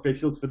 local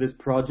officials for this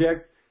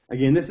project?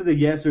 Again, this is a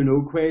yes or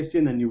no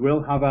question, and you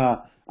will have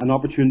an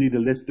opportunity to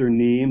list their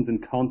names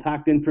and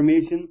contact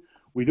information.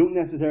 We don't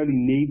necessarily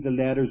need the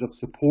letters of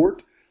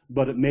support,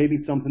 but it may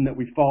be something that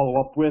we follow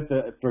up with.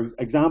 For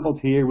examples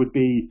here would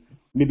be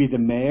maybe the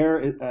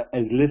mayor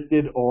is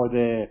listed, or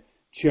the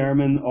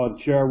chairman or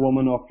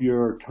chairwoman of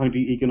your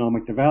county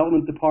economic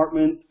development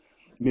department.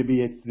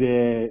 Maybe it's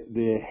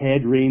the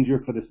head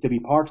ranger for the city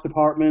parks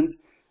department.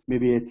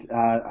 Maybe it's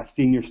a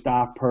senior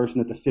staff person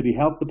at the city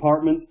health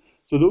department.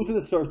 So those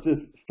are the sorts of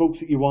folks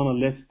that you want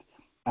to list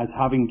as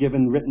having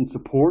given written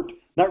support.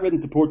 That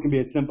written support can be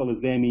as simple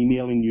as them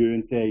emailing you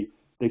and say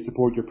they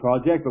support your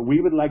project, but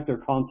we would like their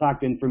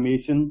contact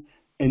information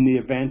in the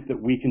event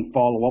that we can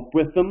follow up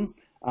with them,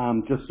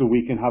 just so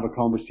we can have a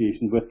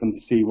conversation with them to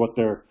see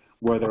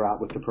where they're at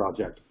with the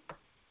project.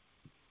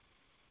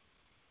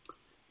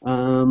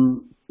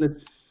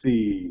 Let's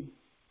see.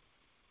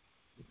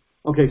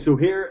 Okay, so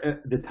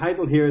here, the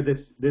title here,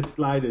 this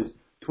slide is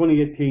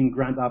 2018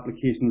 Grant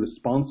Application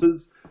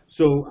Responses.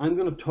 So I'm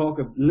going to talk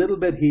a little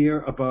bit here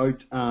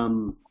about,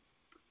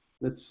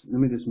 let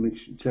me just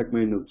check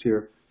my notes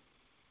here.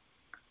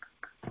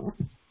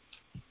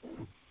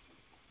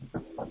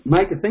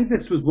 Mike, I think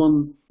this was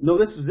one, no,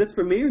 this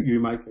for me or you,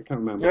 Mike? I can't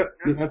remember.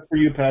 Yep, that's for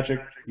you, Patrick.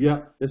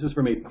 Yeah, this is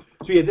for me.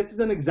 So yeah, this is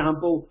an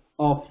example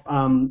of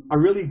a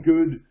really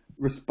good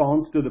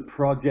response to the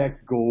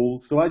project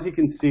goals. So as you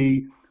can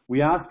see,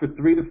 we asked for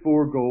 3 to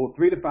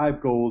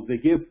 5 goals. They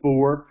gave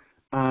 4,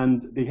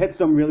 and they hit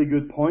some really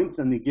good points,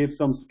 and they gave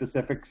some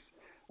specifics.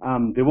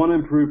 They want to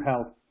improve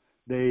health.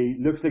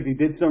 Looks like they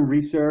did some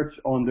research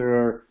on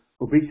their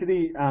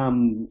obesity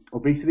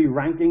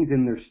rankings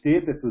in their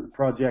state. This was a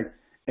project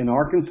in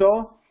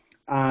Arkansas,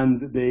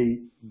 and they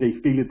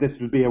feel that this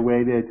would be a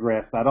way to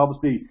address that.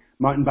 Obviously,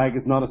 mountain bike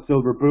is not a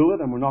silver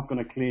bullet, and we're not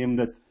going to claim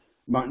that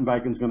mountain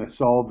biking is going to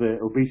solve the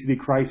obesity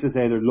crisis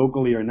either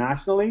locally or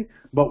nationally,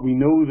 but we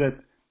know that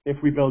if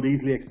we build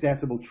easily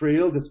accessible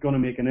trails, it's going to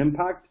make an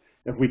impact.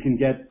 If we can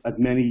get as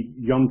many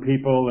young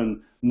people and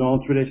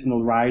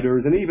non-traditional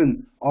riders, and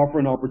even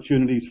offering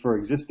opportunities for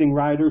existing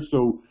riders.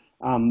 So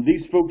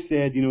these folks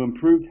said,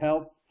 improved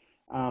health,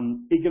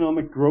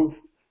 economic growth.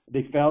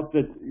 They felt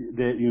that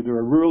they're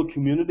a rural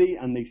community,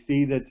 and they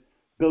see that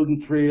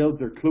building trails,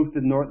 they're close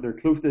to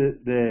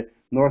the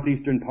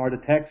northeastern part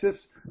of Texas.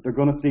 They're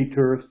going to see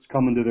tourists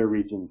coming to their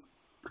region.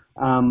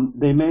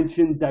 They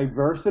mentioned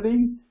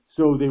diversity,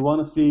 so they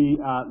want to see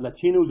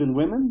Latinos and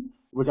women,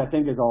 which I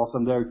think is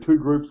awesome. There are 2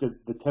 groups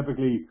that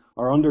typically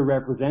are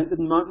underrepresented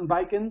in mountain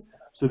biking.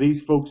 So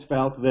these folks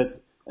felt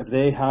that if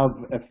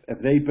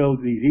they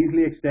build these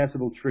easily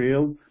accessible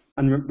trails,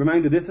 and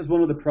reminder, this is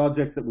one of the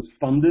projects that was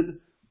funded.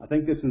 I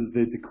think this is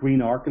the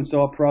Queen,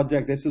 Arkansas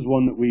project. This is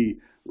one that we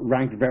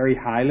ranked very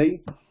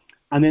highly.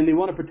 And then they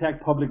want to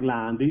protect public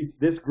land.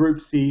 This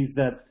group sees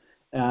that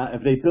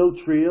if they build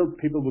trails,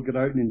 people will get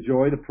out and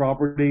enjoy the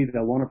property.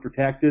 They'll want to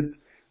protect it.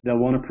 They'll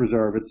want to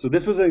preserve it. So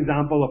this was an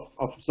example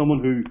of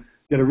someone who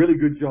did a really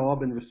good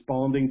job in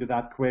responding to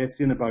that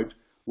question about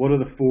what are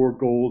the 4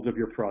 goals of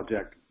your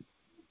project.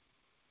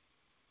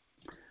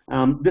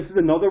 This is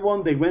another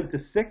one. They went to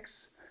 6.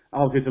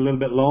 Obviously, it's a little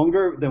bit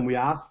longer than we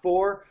asked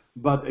for,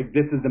 but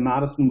this is the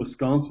Madison,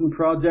 Wisconsin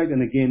project.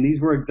 And again,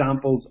 these were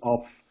examples of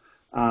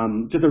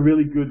just a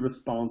really good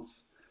response.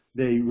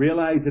 They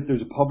realize that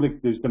there's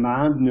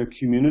demand in their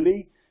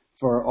community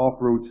for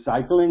off-road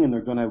cycling, and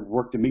they're going to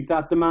work to meet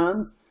that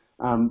demand.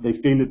 They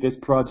feel that this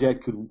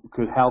project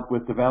could help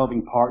with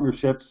developing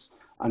partnerships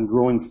and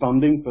growing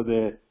funding for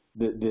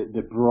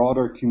the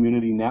broader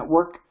community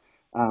network.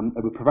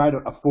 It would provide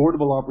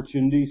affordable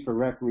opportunities for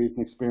recreation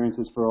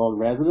experiences for all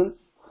residents,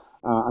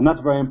 and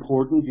that's very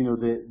important.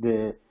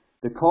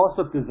 The cost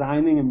of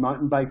designing a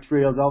mountain bike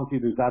trails, obviously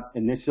there's that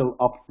initial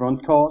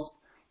upfront cost,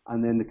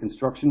 and then the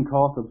construction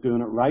cost of doing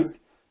it right.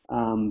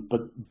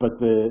 But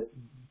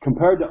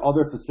compared to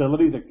other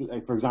facilities,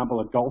 like for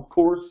example a golf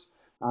course,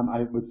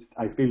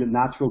 I feel that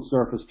natural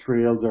surface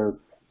trails are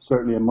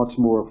certainly a much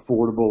more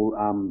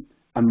affordable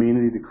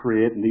amenity to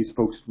create, and these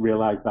folks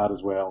realize that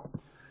as well.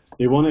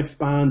 They want to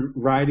expand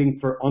riding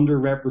for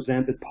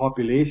underrepresented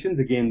populations.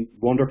 Again,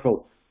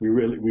 wonderful. We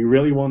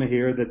really want to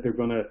hear that they're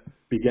going to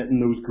be getting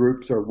those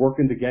groups or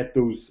working to get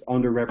those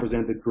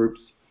underrepresented groups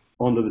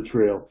onto the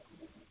trail.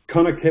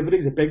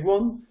 Connectivity is a big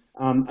one,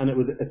 and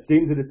it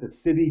seems that it's a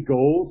city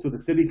goal. So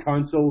the city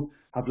council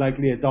have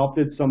likely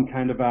adopted some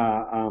kind of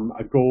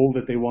a goal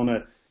that they want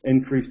to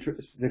increase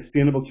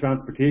sustainable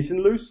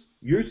transportation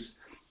use,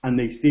 and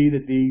they see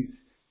that these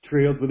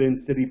trails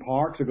within city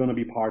parks are going to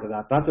be part of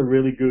that. That's a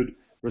really good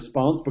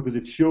response because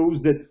it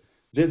shows that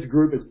this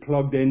group is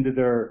plugged into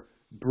their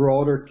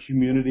broader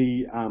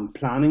community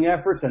planning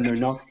efforts, and they're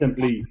not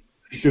simply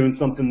doing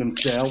something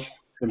themselves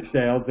in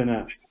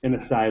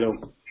a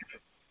silo.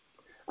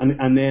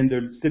 And then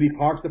the city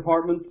parks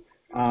department,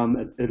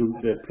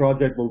 the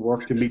project will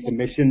work to meet the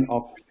mission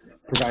of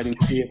providing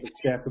safe,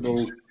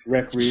 accessible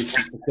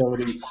recreation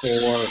facilities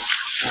for.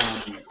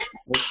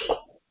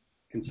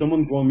 Can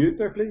someone go on mute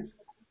there, please?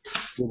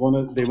 They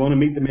want to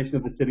meet the mission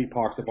of the city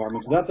parks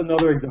department. So that's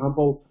another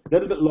example, a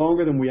little bit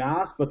longer than we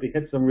asked, but they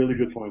hit some really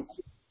good points.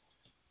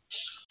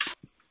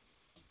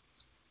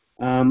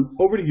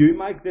 Over to you,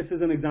 Mike. This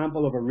is an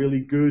example of a really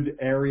good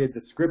area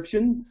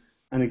description.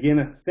 And again,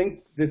 I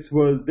think this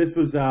was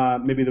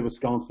maybe the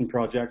Wisconsin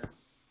project.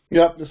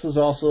 Yep, this is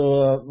also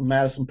a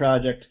Madison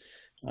project,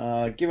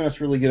 giving us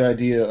a really good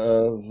idea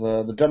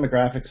of the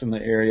demographics in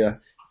the area,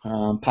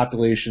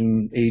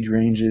 population, age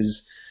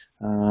ranges,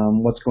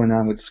 what's going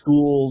on with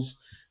schools,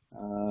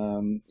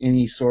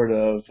 any sort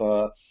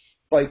of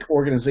bike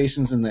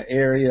organizations in the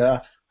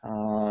area,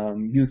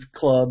 youth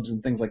clubs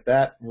and things like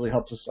that. It really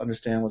helps us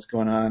understand what's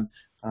going on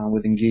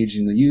with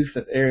engaging the youth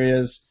at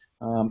areas.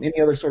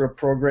 Any other sort of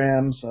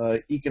programs,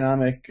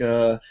 economic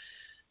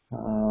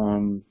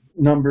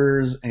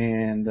numbers,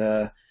 and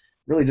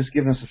really just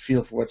giving us a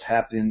feel for what's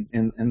happening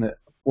in the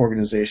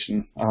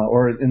organization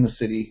or in the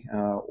city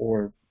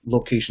or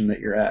location that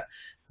you're at.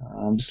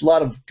 Just a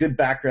lot of good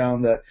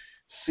background that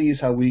sees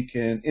how we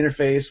can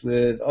interface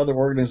with other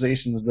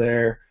organizations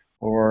there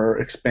or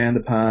expand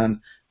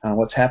upon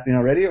what's happening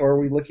already, or are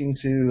we looking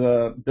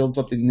to build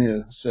something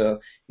new? So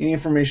any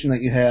information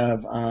that you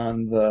have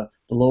on the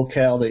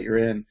locale that you're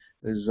in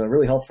is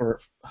really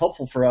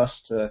helpful for us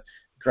to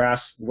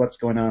grasp what's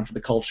going on for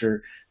the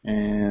culture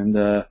and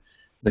the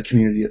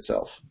community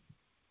itself.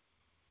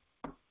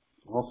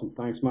 Awesome.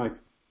 Thanks, Mike.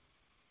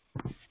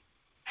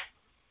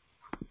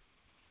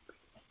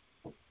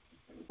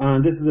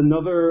 And this is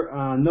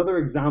another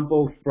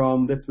example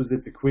from, this was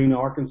at the Queen,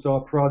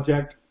 Arkansas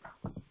project.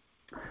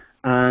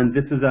 And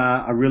this is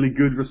a really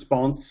good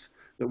response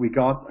that we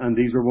got, and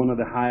these were one of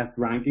the highest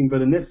ranking.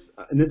 But in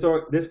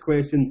this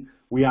question,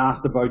 we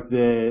asked about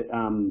the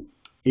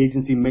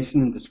agency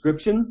mission and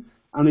description,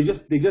 and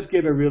they just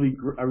gave a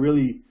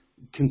really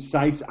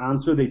concise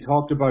answer. They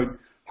talked about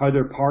how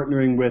they're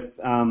partnering with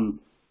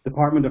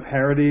Department of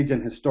Heritage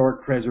and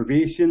Historic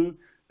Preservation.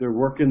 They're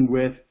working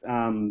with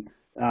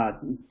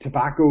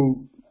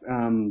tobacco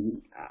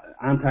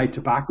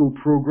anti-tobacco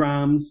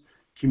programs.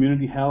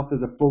 Community health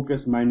as a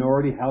focus,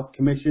 Minority Health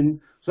Commission.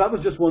 So that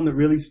was just one that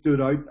really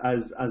stood out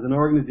as an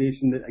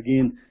organization that,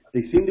 again,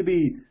 they seem to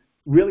be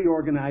really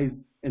organized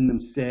in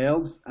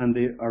themselves, and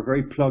they are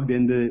very plugged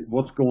into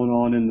what's going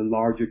on in the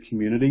larger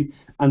community.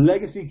 And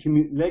legacy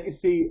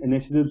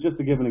initiatives, just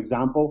to give an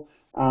example,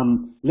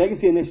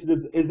 legacy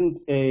initiatives isn't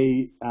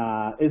a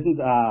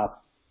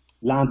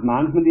land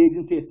management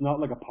agency. It's not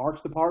like a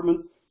parks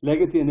department.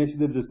 Legacy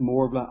initiatives is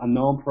more of a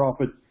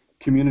non-profit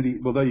community.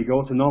 Well, there you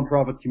go. It's a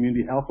non-profit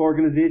community health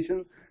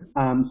organization.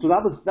 So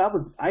that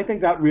was. I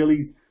think that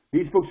really,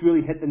 these folks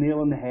really hit the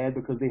nail on the head,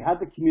 because they had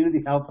the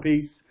community health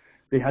piece.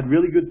 They had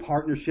really good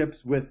partnerships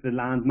with the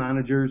land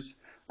managers.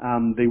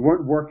 They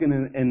weren't working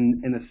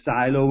in a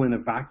silo, in a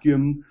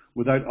vacuum,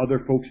 without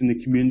other folks in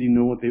the community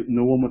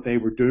knowing what they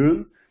were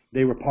doing.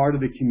 They were part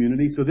of the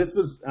community. So this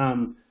was,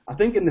 I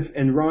think,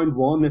 in round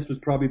one, this was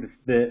probably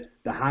the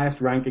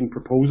highest ranking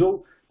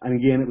proposal. And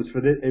again, it was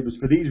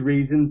for these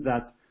reasons,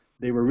 that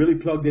they were really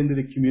plugged into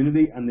the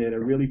community, and they had a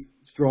really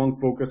strong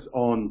focus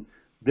on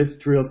this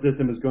trail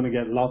system is going to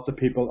get lots of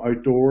people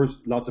outdoors,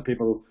 lots of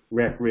people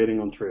recreating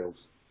on trails.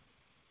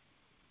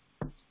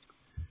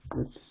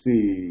 Let's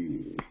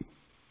see.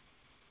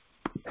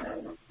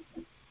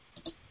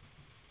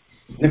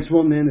 Next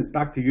one then is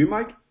back to you,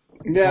 Mike.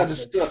 Yeah,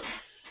 just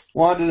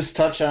wanted to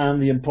touch on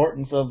the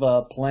importance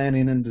of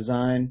planning and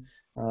design.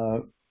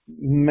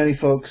 Many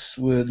folks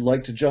would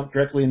like to jump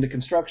directly into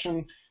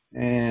construction,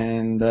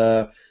 and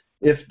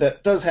if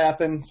that does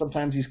happen,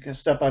 sometimes you can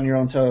step on your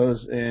own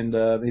toes and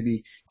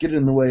maybe get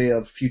in the way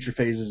of future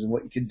phases and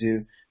what you could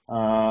do.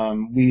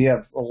 We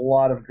have a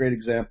lot of great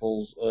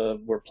examples of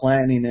where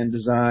planning and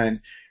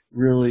design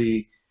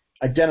really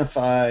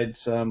identified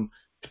some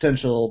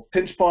potential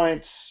pinch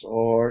points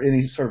or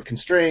any sort of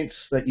constraints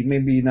that you may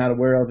be not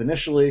aware of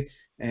initially,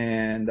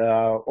 and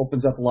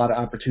opens up a lot of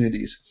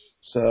opportunities.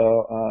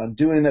 So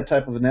doing that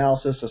type of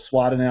analysis, a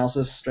SWOT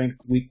analysis, strengths,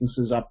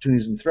 weaknesses,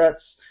 opportunities, and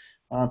threats,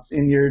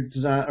 in your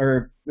design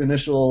or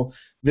initial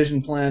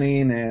vision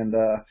planning, and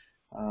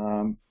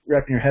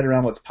wrapping your head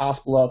around what's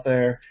possible out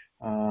there.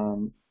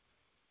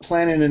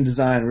 Planning and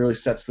design really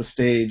sets the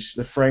stage,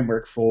 the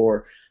framework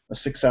for a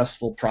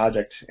successful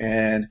project,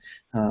 and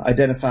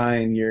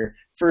identifying your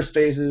first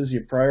phases,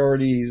 your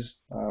priorities,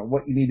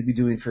 what you need to be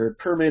doing for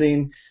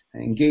permitting,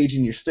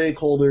 engaging your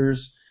stakeholders,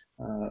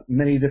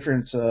 many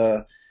different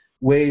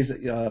ways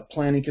that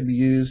planning can be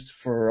used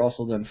for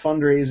also then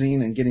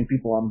fundraising and getting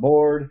people on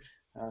board.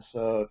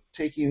 So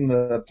taking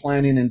the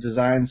planning and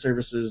design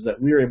services that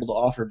we are able to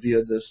offer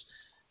via this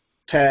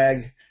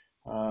TAG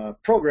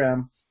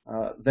program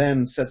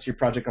then sets your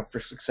project up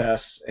for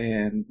success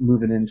and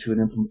moving into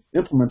an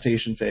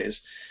implementation phase.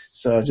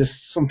 So just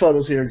some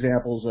photos here,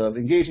 examples of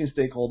engaging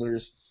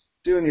stakeholders,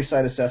 doing your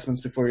site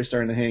assessments before you're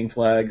starting to hang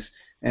flags,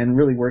 and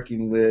really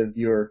working with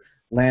your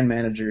land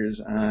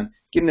managers on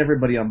getting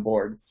everybody on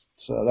board.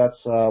 So that's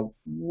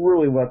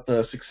really what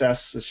the success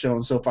has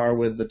shown so far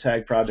with the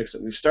TAG projects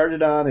that we've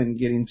started on and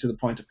getting to the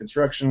point of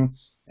construction,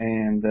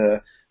 and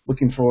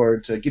looking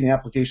forward to getting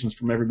applications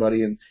from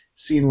everybody and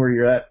seeing where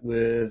you're at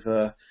with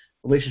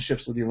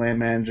relationships with your land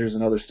managers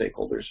and other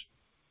stakeholders.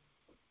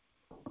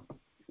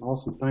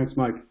 Awesome. Thanks,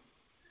 Mike.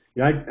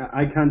 Yeah,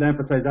 I can't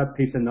emphasize that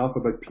piece enough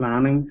about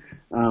planning.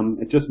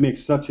 It just makes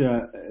such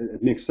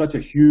a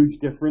huge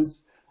difference,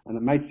 and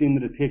it might seem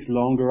that it takes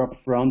longer up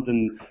front,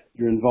 and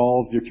you're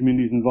involved, your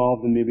community's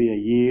involved in maybe a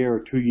year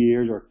or 2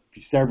 years or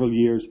several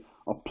years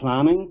of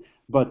planning,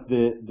 but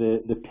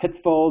the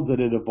pitfalls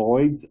that it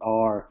avoids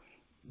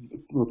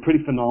were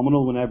pretty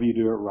phenomenal whenever you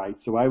do it right.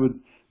 So I would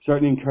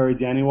certainly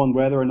encourage anyone,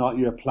 whether or not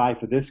you apply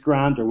for this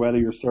grant or whether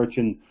you're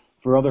searching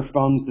for other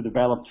funds to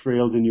develop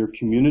trails in your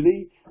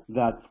community,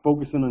 that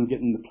focusing on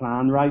getting the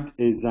plan right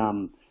is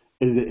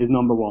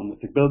number one.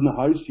 It's like building a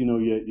house. You know,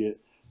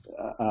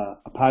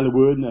 a pile of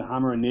wood and a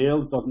hammer and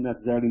nails doesn't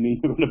necessarily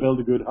mean you're going to build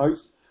a good house,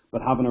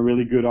 but having a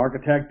really good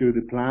architect do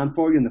the plan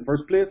for you in the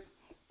first place,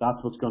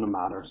 that's what's going to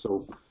matter.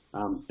 So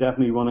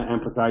definitely want to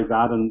emphasize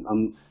that.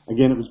 And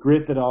again, it was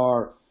great that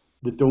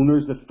the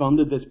donors that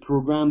funded this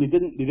program, they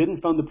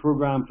didn't fund the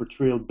program for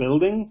trail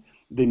building.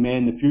 They may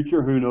in the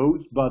future, who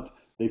knows, but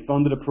they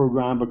funded a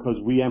program because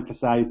we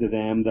emphasized to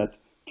them that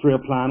trail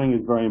planning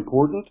is very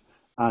important,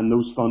 and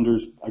those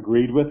funders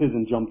agreed with us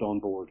and jumped on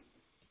board.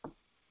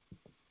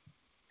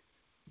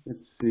 Let's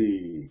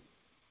see.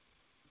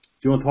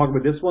 Do you want to talk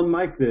about this one,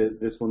 Mike?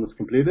 This one that's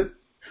completed?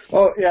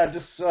 Oh, yeah,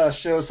 just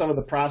show some of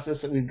the process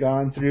that we've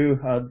gone through.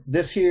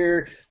 This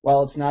here,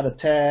 while it's not a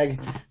tag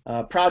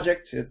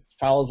project, it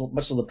follows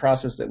much of the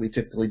process that we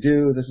typically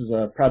do. This is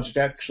a project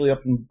actually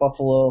up in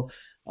Buffalo,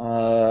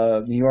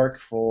 New York,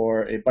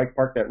 for a bike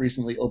park that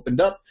recently opened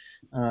up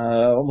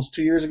almost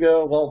 2 years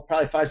ago. Well,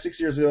 probably 5-6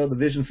 years ago, the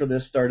vision for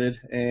this started,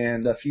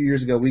 and a few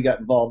years ago we got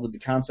involved with the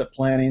concept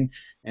planning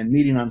and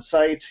meeting on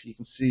site. You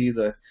can see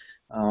the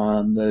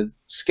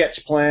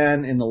sketch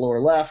plan in the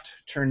lower left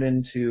turned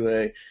into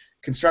a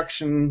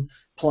construction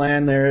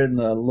plan there in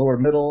the lower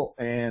middle,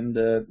 and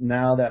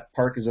now that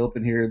park is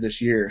open here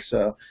this year.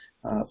 So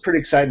pretty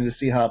excited to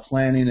see how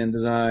planning and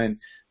design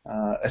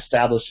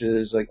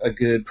establishes a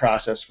good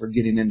process for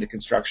getting into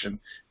construction.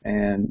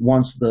 And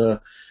once the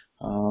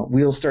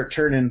wheels start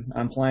turning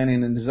on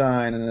planning and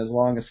design, and as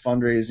long as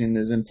fundraising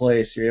is in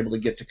place, you're able to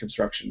get to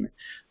construction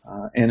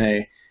in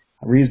a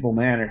reasonable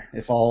manner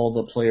if all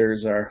the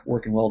players are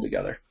working well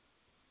together.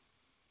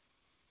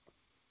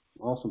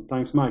 Awesome.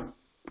 Thanks, Mike.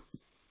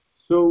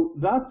 So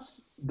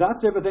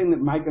that's everything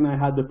that Mike and I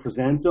had to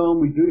present on.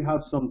 We do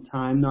have some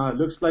time now. It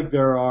looks like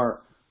there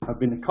have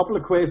been a couple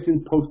of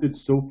questions posted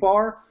so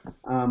far.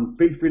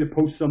 Feel free to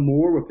post some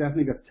more. We've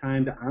definitely got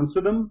time to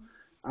answer them.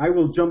 I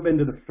will jump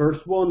into the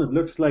first one. It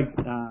looks like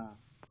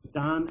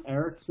Dan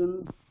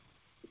Erickson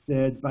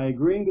said, by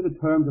agreeing to the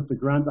terms of the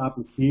grant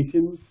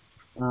application,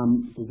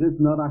 does this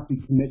not actually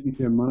commit you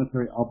to a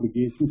monetary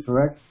obligation,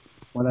 correct?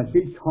 While I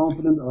feel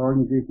confident our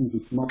organization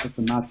can come up with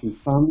the matching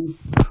funds,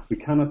 we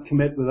cannot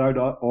commit without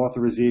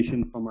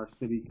authorization from our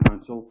city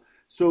council.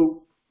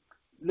 So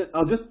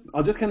I'll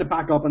just kind of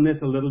back up on this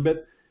a little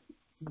bit.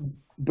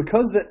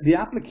 Because the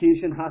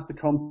application has to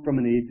come from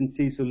an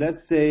agency, so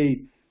let's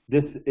say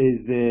this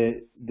is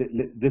a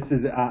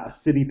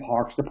city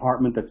parks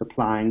department that's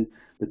applying,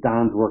 that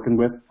Dan's working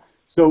with.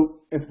 So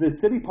if the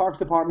city parks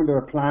department are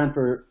applying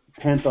for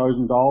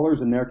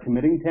 $10,000 and they're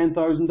committing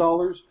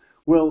 $10,000,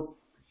 well,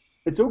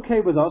 it's okay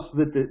with us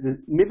that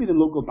maybe the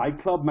local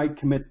bike club might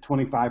commit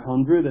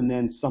 $2,500, and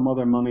then some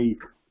other money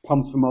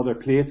comes from other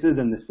places,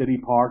 and the city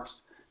parks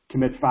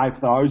commit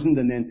 $5,000,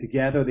 and then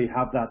together they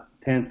have that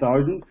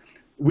 $10,000.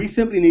 We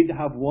simply need to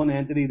have one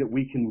entity that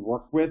we can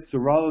work with. So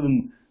rather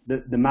than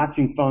the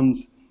matching funds,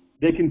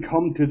 they can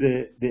come to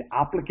the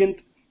applicant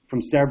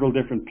from several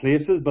different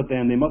places, but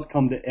then they must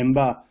come to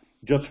IMBA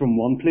just from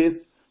one place.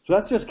 So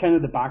that's just kind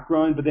of the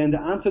background. But then to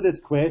answer this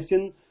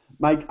question,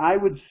 Mike, I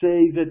would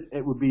say that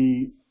it would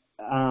be,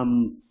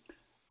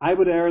 I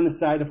would err on the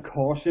side of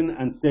caution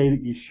and say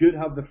that you should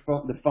have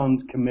the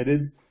funds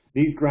committed.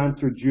 These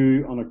grants are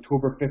due on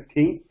October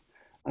 15th,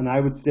 and I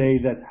would say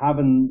that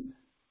having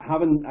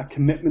a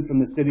commitment from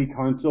the city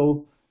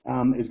council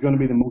is going to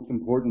be the most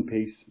important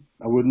piece.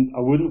 I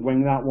wouldn't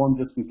wing that one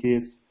just in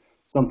case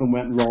something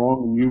went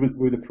wrong and you went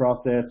through the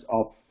process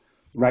of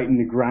writing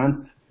the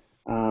grant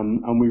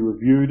and we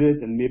reviewed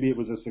it, and maybe it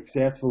was a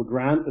successful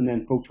grant and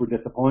then folks were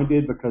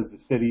disappointed because the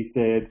city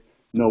said,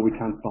 no, we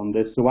can't fund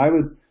this. So I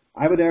would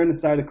err on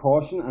the side of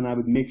caution, and I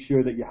would make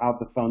sure that you have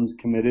the funds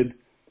committed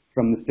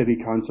from the city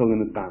council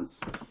in advance.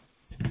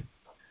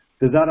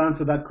 Does that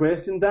answer that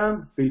question,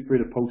 Dan? Feel free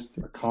to post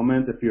a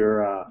comment if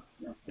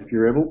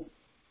you're able.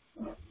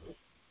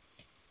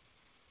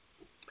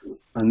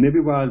 And maybe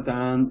while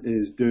Dan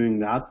is doing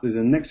that, there's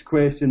a next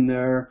question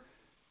there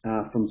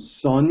from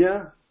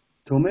Sonia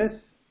Thomas.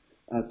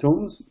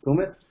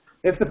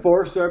 If the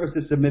Forest Service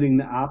is submitting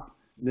the app,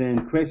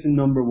 then question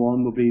number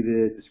one will be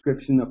the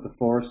description of the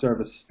Forest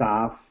Service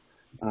staff,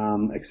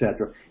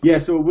 etc.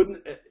 Yeah, so it wouldn't.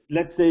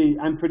 Let's say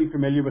I'm pretty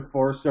familiar with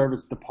Forest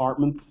Service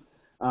departments.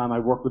 I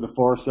work with the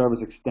Forest Service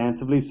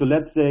extensively. So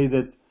let's say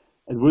that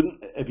it wouldn't.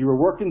 If you were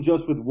working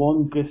just with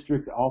one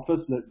district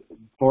office, that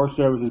Forest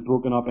Service is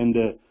broken up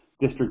into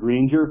district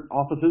ranger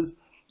offices.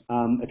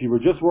 If you were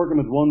just working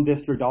with one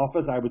district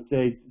office, I would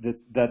say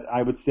that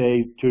I would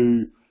say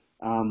to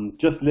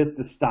just list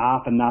the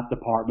staff in that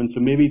department. So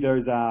maybe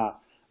there's a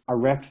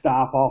rec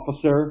staff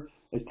officer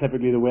is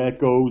typically the way it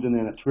goes, and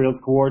then a trails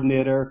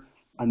coordinator,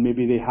 and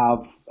maybe they have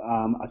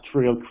a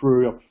trail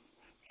crew of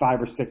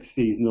 5 or 6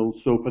 seasonals.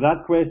 So for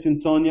that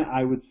question, Sonia,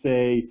 I would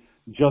say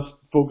just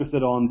focus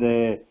it on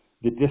the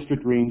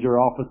district ranger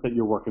office that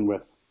you're working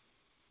with.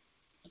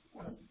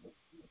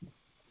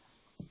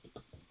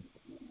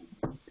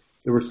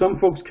 There were some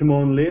folks come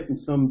on late and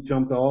some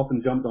jumped off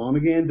and jumped on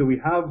again. Do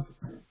we have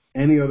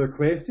any other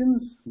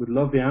questions? We'd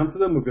love to answer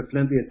them. We've got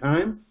plenty of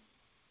time.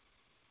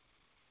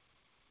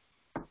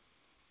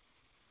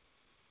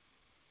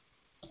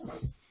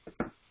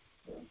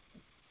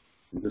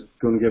 I'm just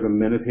going to give a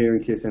minute here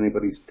in case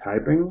anybody's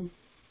typing.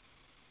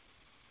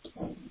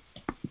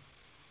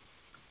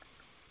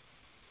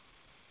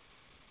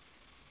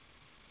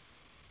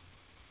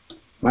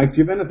 Mike, do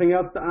you have anything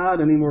else to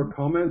add? Any more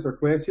comments or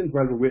questions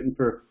while we're waiting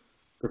for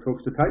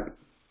folks to type?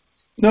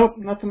 Nope,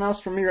 nothing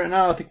else from me right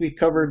now. I think we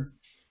covered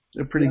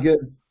it pretty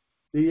good.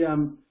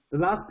 The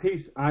last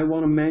piece I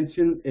want to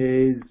mention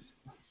is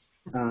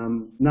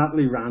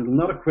Natalie Randall.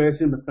 Not a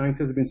question, but thanks,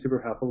 has been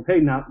super helpful. Hey,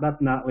 that's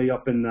Natalie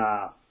up in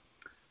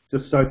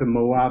just south of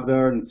Moab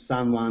there in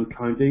San Juan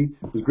County.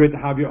 It was great to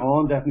have you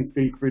on. Definitely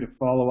feel free to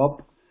follow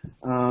up.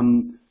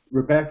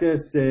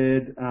 Rebecca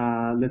said,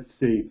 let's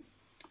see,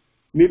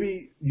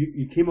 maybe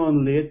you came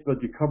on late,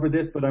 but you covered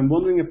this, but I'm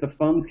wondering if the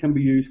funds can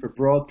be used for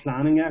broad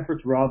planning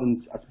efforts rather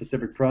than a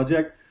specific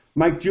project.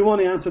 Mike, do you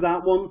want to answer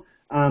that one?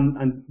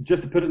 And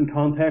just to put it in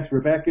context,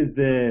 Rebecca is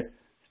the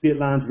State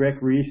Lands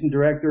Recreation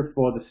Director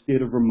for the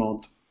state of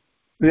Vermont.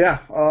 Yeah,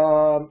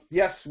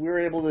 yes, we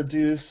were able to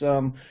do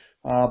some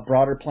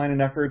broader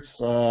planning efforts.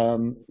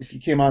 If you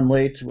came on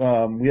late,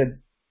 we had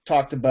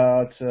talked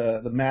about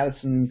the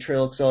Madison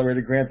Trail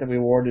Accelerator grant that we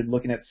awarded,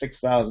 looking at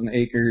 6,000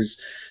 acres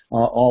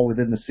all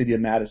within the city of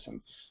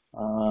Madison.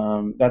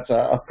 That's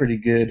a pretty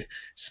good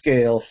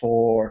scale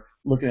for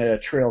looking at a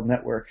trail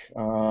network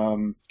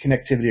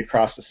connectivity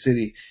across the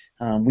city.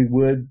 We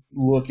would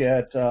look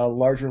at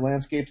larger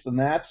landscapes than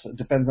that. It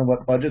depends on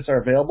what budgets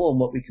are available and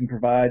what we can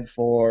provide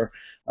for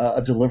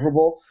a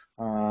deliverable.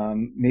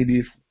 Maybe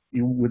if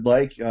you would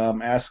like,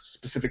 ask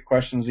specific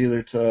questions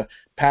either to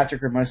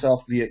Patrick or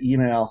myself via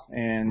email,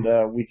 and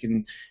we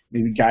can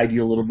maybe guide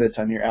you a little bit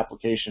on your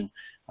application.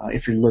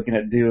 If you're looking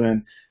at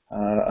doing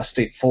a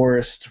state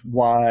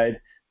forest-wide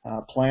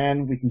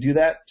plan, we can do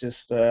that.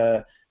 Just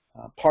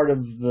part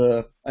of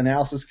the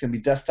analysis can be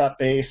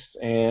desktop-based,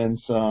 and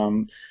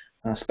some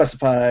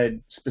specified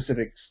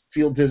specific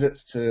field visits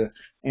to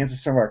answer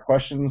some of our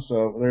questions.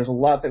 So there's a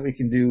lot that we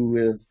can do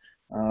with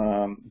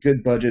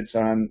good budgets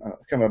on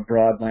kind of a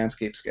broad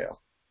landscape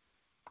scale.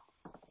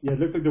 Yeah, it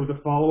looks like there was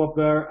a follow-up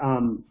there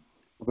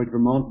about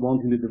Vermont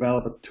wanting to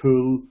develop a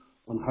tool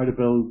on how to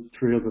build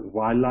trails with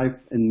wildlife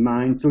in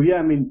mind. So yeah,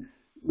 I mean,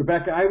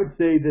 Rebecca, I would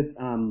say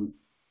that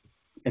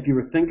if you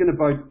were thinking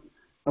about,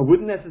 I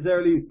wouldn't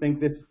necessarily think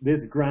this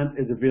grant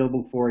is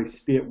available for a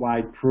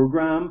statewide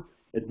program.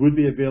 It would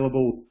be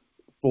available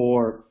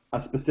for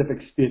a specific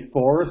state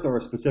forest or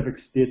a specific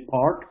state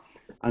park,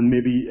 and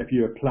maybe if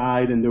you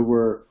applied and there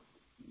were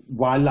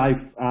wildlife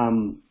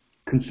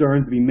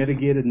concerns to be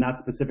mitigated in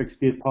that specific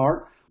state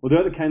park, well,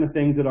 they're the kind of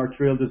things that our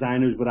trail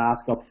designers would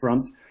ask up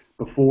front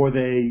before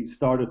they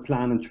started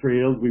planning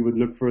trails. We would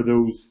look for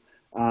those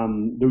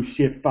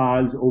shape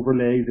files,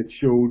 overlays that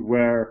showed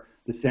where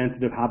the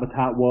sensitive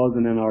habitat was,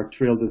 and then our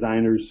trail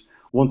designers,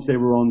 once they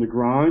were on the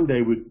ground,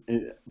 they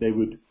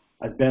would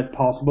as best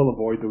possible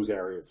avoid those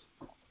areas.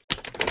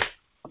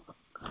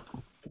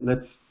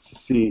 Let's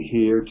see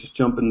here, just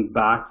jumping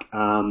back.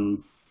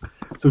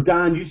 So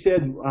Dan, you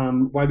said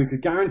while we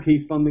could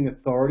guarantee funding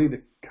authority,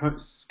 the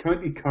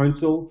county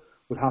council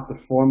would have to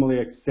formally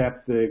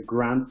accept the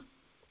grant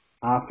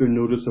after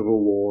notice of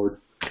award.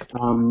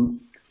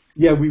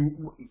 Yeah,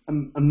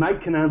 and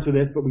Mike can answer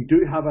this, but we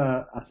do have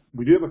a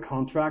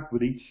contract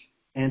with each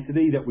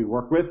entity that we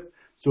work with.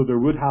 So there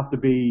would have to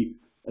be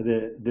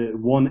the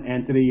one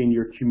entity in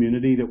your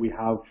community that we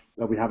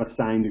have a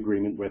signed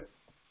agreement with.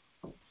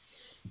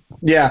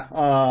 Yeah,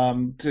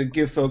 to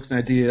give folks an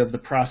idea of the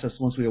process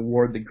once we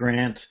award the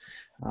grant,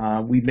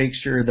 we make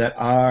sure that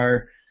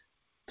our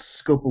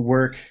scope of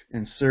work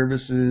and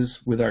services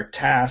with our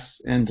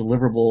tasks and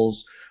deliverables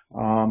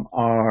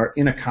are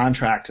in a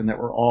contract, and that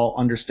we're all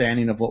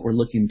understanding of what we're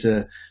looking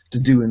to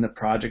do in the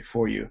project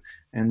for you.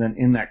 And then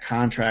in that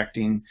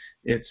contracting,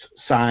 it's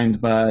signed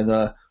by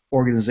the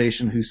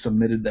organization who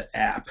submitted the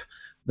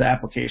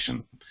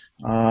application.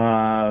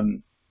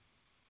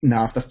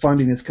 Now, if the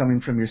funding is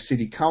coming from your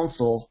city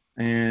council,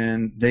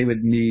 and they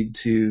would need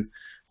to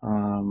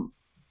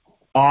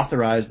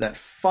authorize that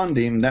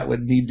funding, that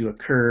would need to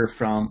occur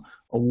from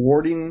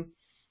awarding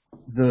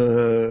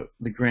the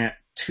grant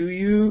to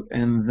you,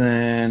 and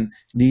then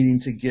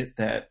needing to get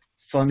that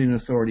funding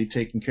authority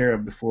taken care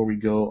of before we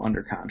go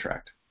under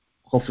contract.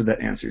 Hopefully that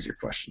answers your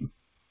question.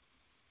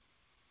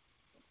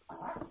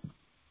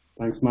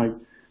 Thanks, Mike.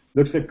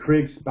 Looks like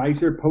Craig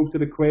Spicer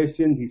posted a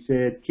question. He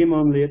said, came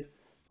on late.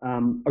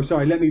 Oh,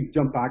 sorry, let me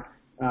jump back.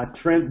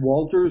 Trent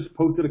Walters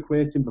posted a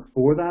question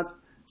before that.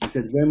 He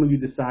said, when will you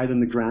decide on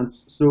the grants?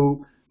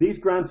 So these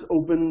grants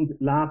opened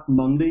last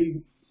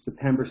Monday,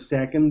 September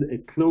 2nd.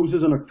 It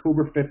closes on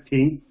October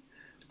 15th.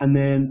 And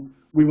then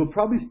we will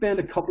probably spend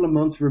a couple of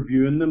months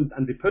reviewing them.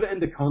 And to put it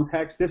into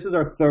context, this is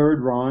our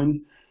third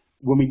round.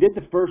 When we did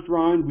the first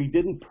round, we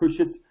didn't push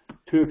it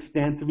too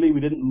extensively. We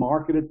didn't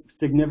market it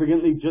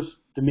significantly, just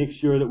to make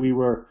sure that we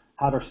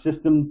had our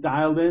system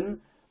dialed in.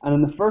 And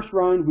in the first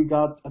round,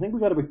 I think we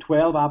got about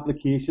 12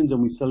 applications,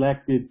 and we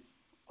selected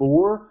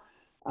 4.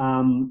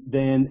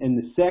 Then in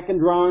the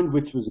second round,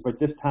 which was about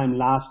this time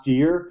last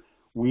year,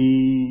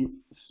 we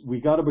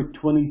got about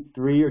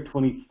 23 or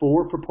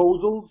 24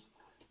 proposals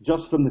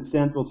just from the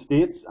central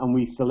states, and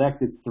we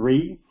selected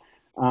 3.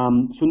 So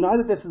now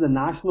that this is a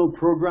national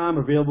program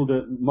available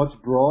to much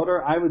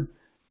broader, I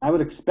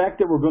would expect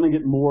that we're going to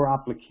get more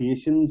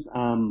applications.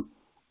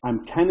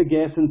 I'm kind of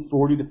guessing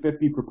 40 to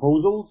 50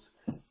 proposals.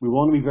 We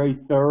want to be very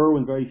thorough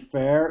and very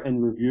fair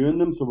in reviewing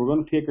them, so we're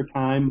going to take our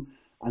time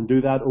and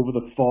do that over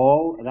the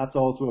fall. That's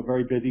also a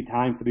very busy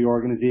time for the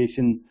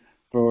organization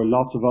for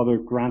lots of other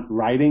grant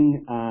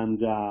writing and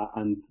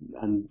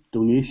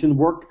donation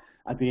work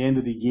at the end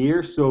of the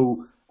year.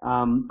 So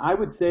I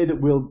would say that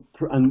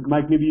and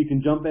Mike, maybe you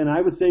can jump in.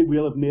 I would say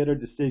we'll have made our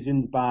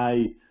decisions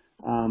by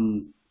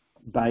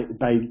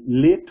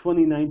late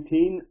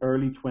 2019,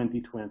 early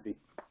 2020.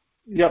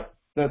 Yep,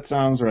 that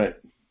sounds right.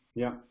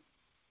 Yeah,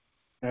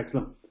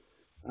 excellent.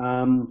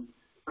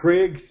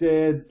 Craig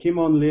said, came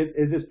on late,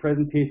 is this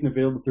presentation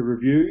available to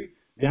review?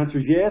 The answer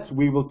is yes.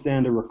 We will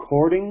send a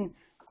recording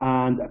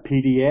and a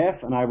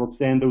PDF, and I will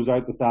send those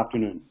out this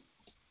afternoon.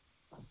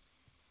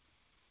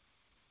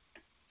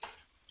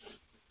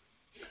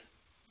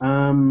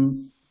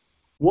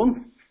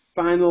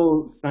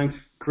 Thanks,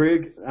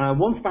 Craig.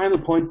 One final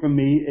point from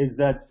me is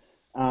that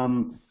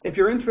if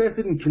you're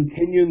interested in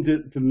continuing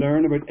to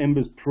learn about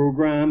IMBA's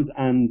programs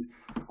and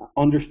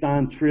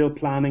understand trail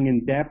planning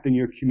in depth in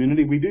your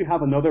community, we do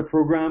have another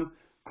program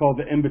called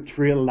the IMBA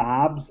Trail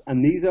Labs,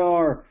 and these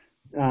are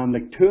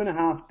like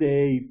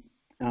 2.5-day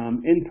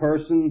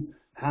in-person,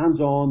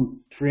 hands-on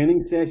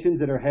training sessions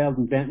that are held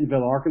in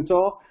Bentonville,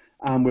 Arkansas.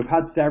 We've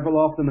had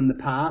several of them in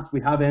the past.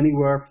 We have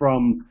anywhere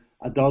from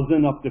a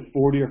dozen up to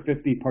 40 or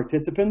 50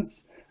 participants,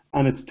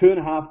 and it's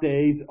 2.5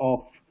 days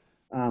of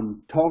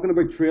talking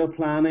about trail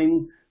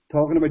planning,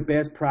 talking about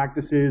best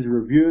practices,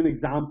 reviewing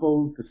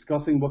examples,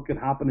 discussing what could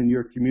happen in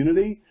your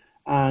community.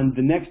 And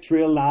the next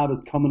Trail Lab is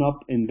coming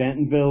up in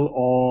Bentonville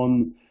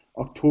on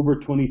October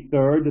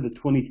 23rd to the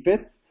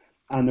 25th,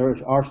 and there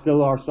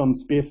still are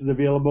some spaces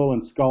available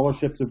and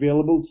scholarships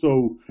available.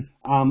 So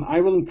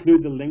I will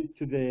include the link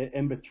to the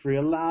IMBA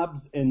Trail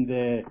Labs in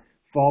the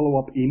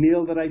follow-up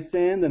email that I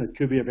send, and it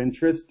could be of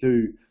interest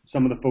to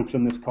some of the folks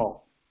on this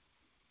call.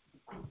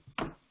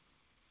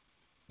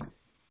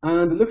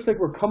 And it looks like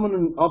we're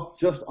coming up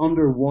just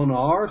under 1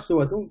 hour,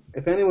 so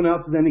if anyone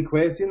else has any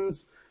questions,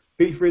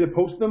 feel free to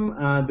post them.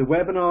 The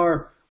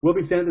webinar will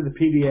be sent as a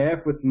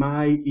PDF with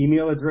my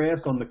email address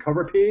on the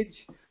cover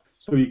page,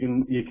 so you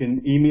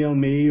can email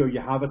me, or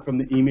you have it from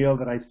the email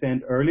that I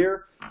sent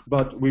earlier.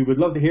 But we would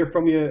love to hear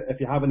from you if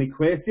you have any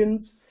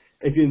questions.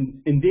 If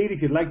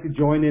you'd like to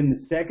join in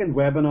the second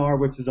webinar,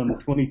 which is on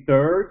the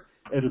 23rd,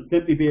 it'll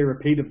simply be a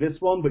repeat of this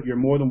one, but you're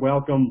more than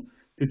welcome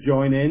to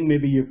join in.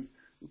 Maybe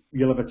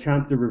you'll have a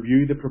chance to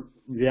review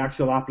the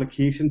actual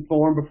application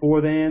form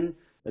before then.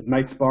 It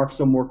might spark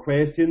some more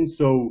questions,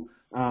 so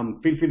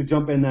feel free to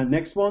jump in that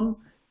next one.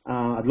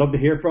 I'd love to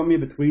hear from you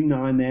between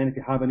now and then if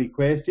you have any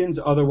questions.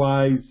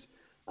 Otherwise,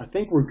 I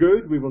think we're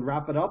good. We will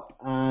wrap it up,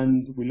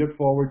 and we look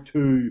forward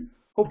to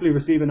hopefully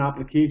receiving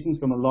applications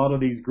from a lot of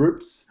these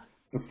groups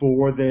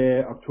before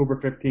the October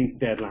 15th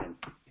deadline.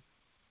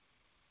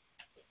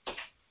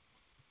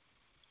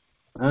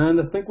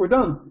 And I think we're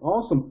done.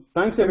 Awesome.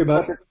 Thanks,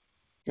 everybody.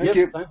 Thank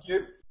you. Thank you.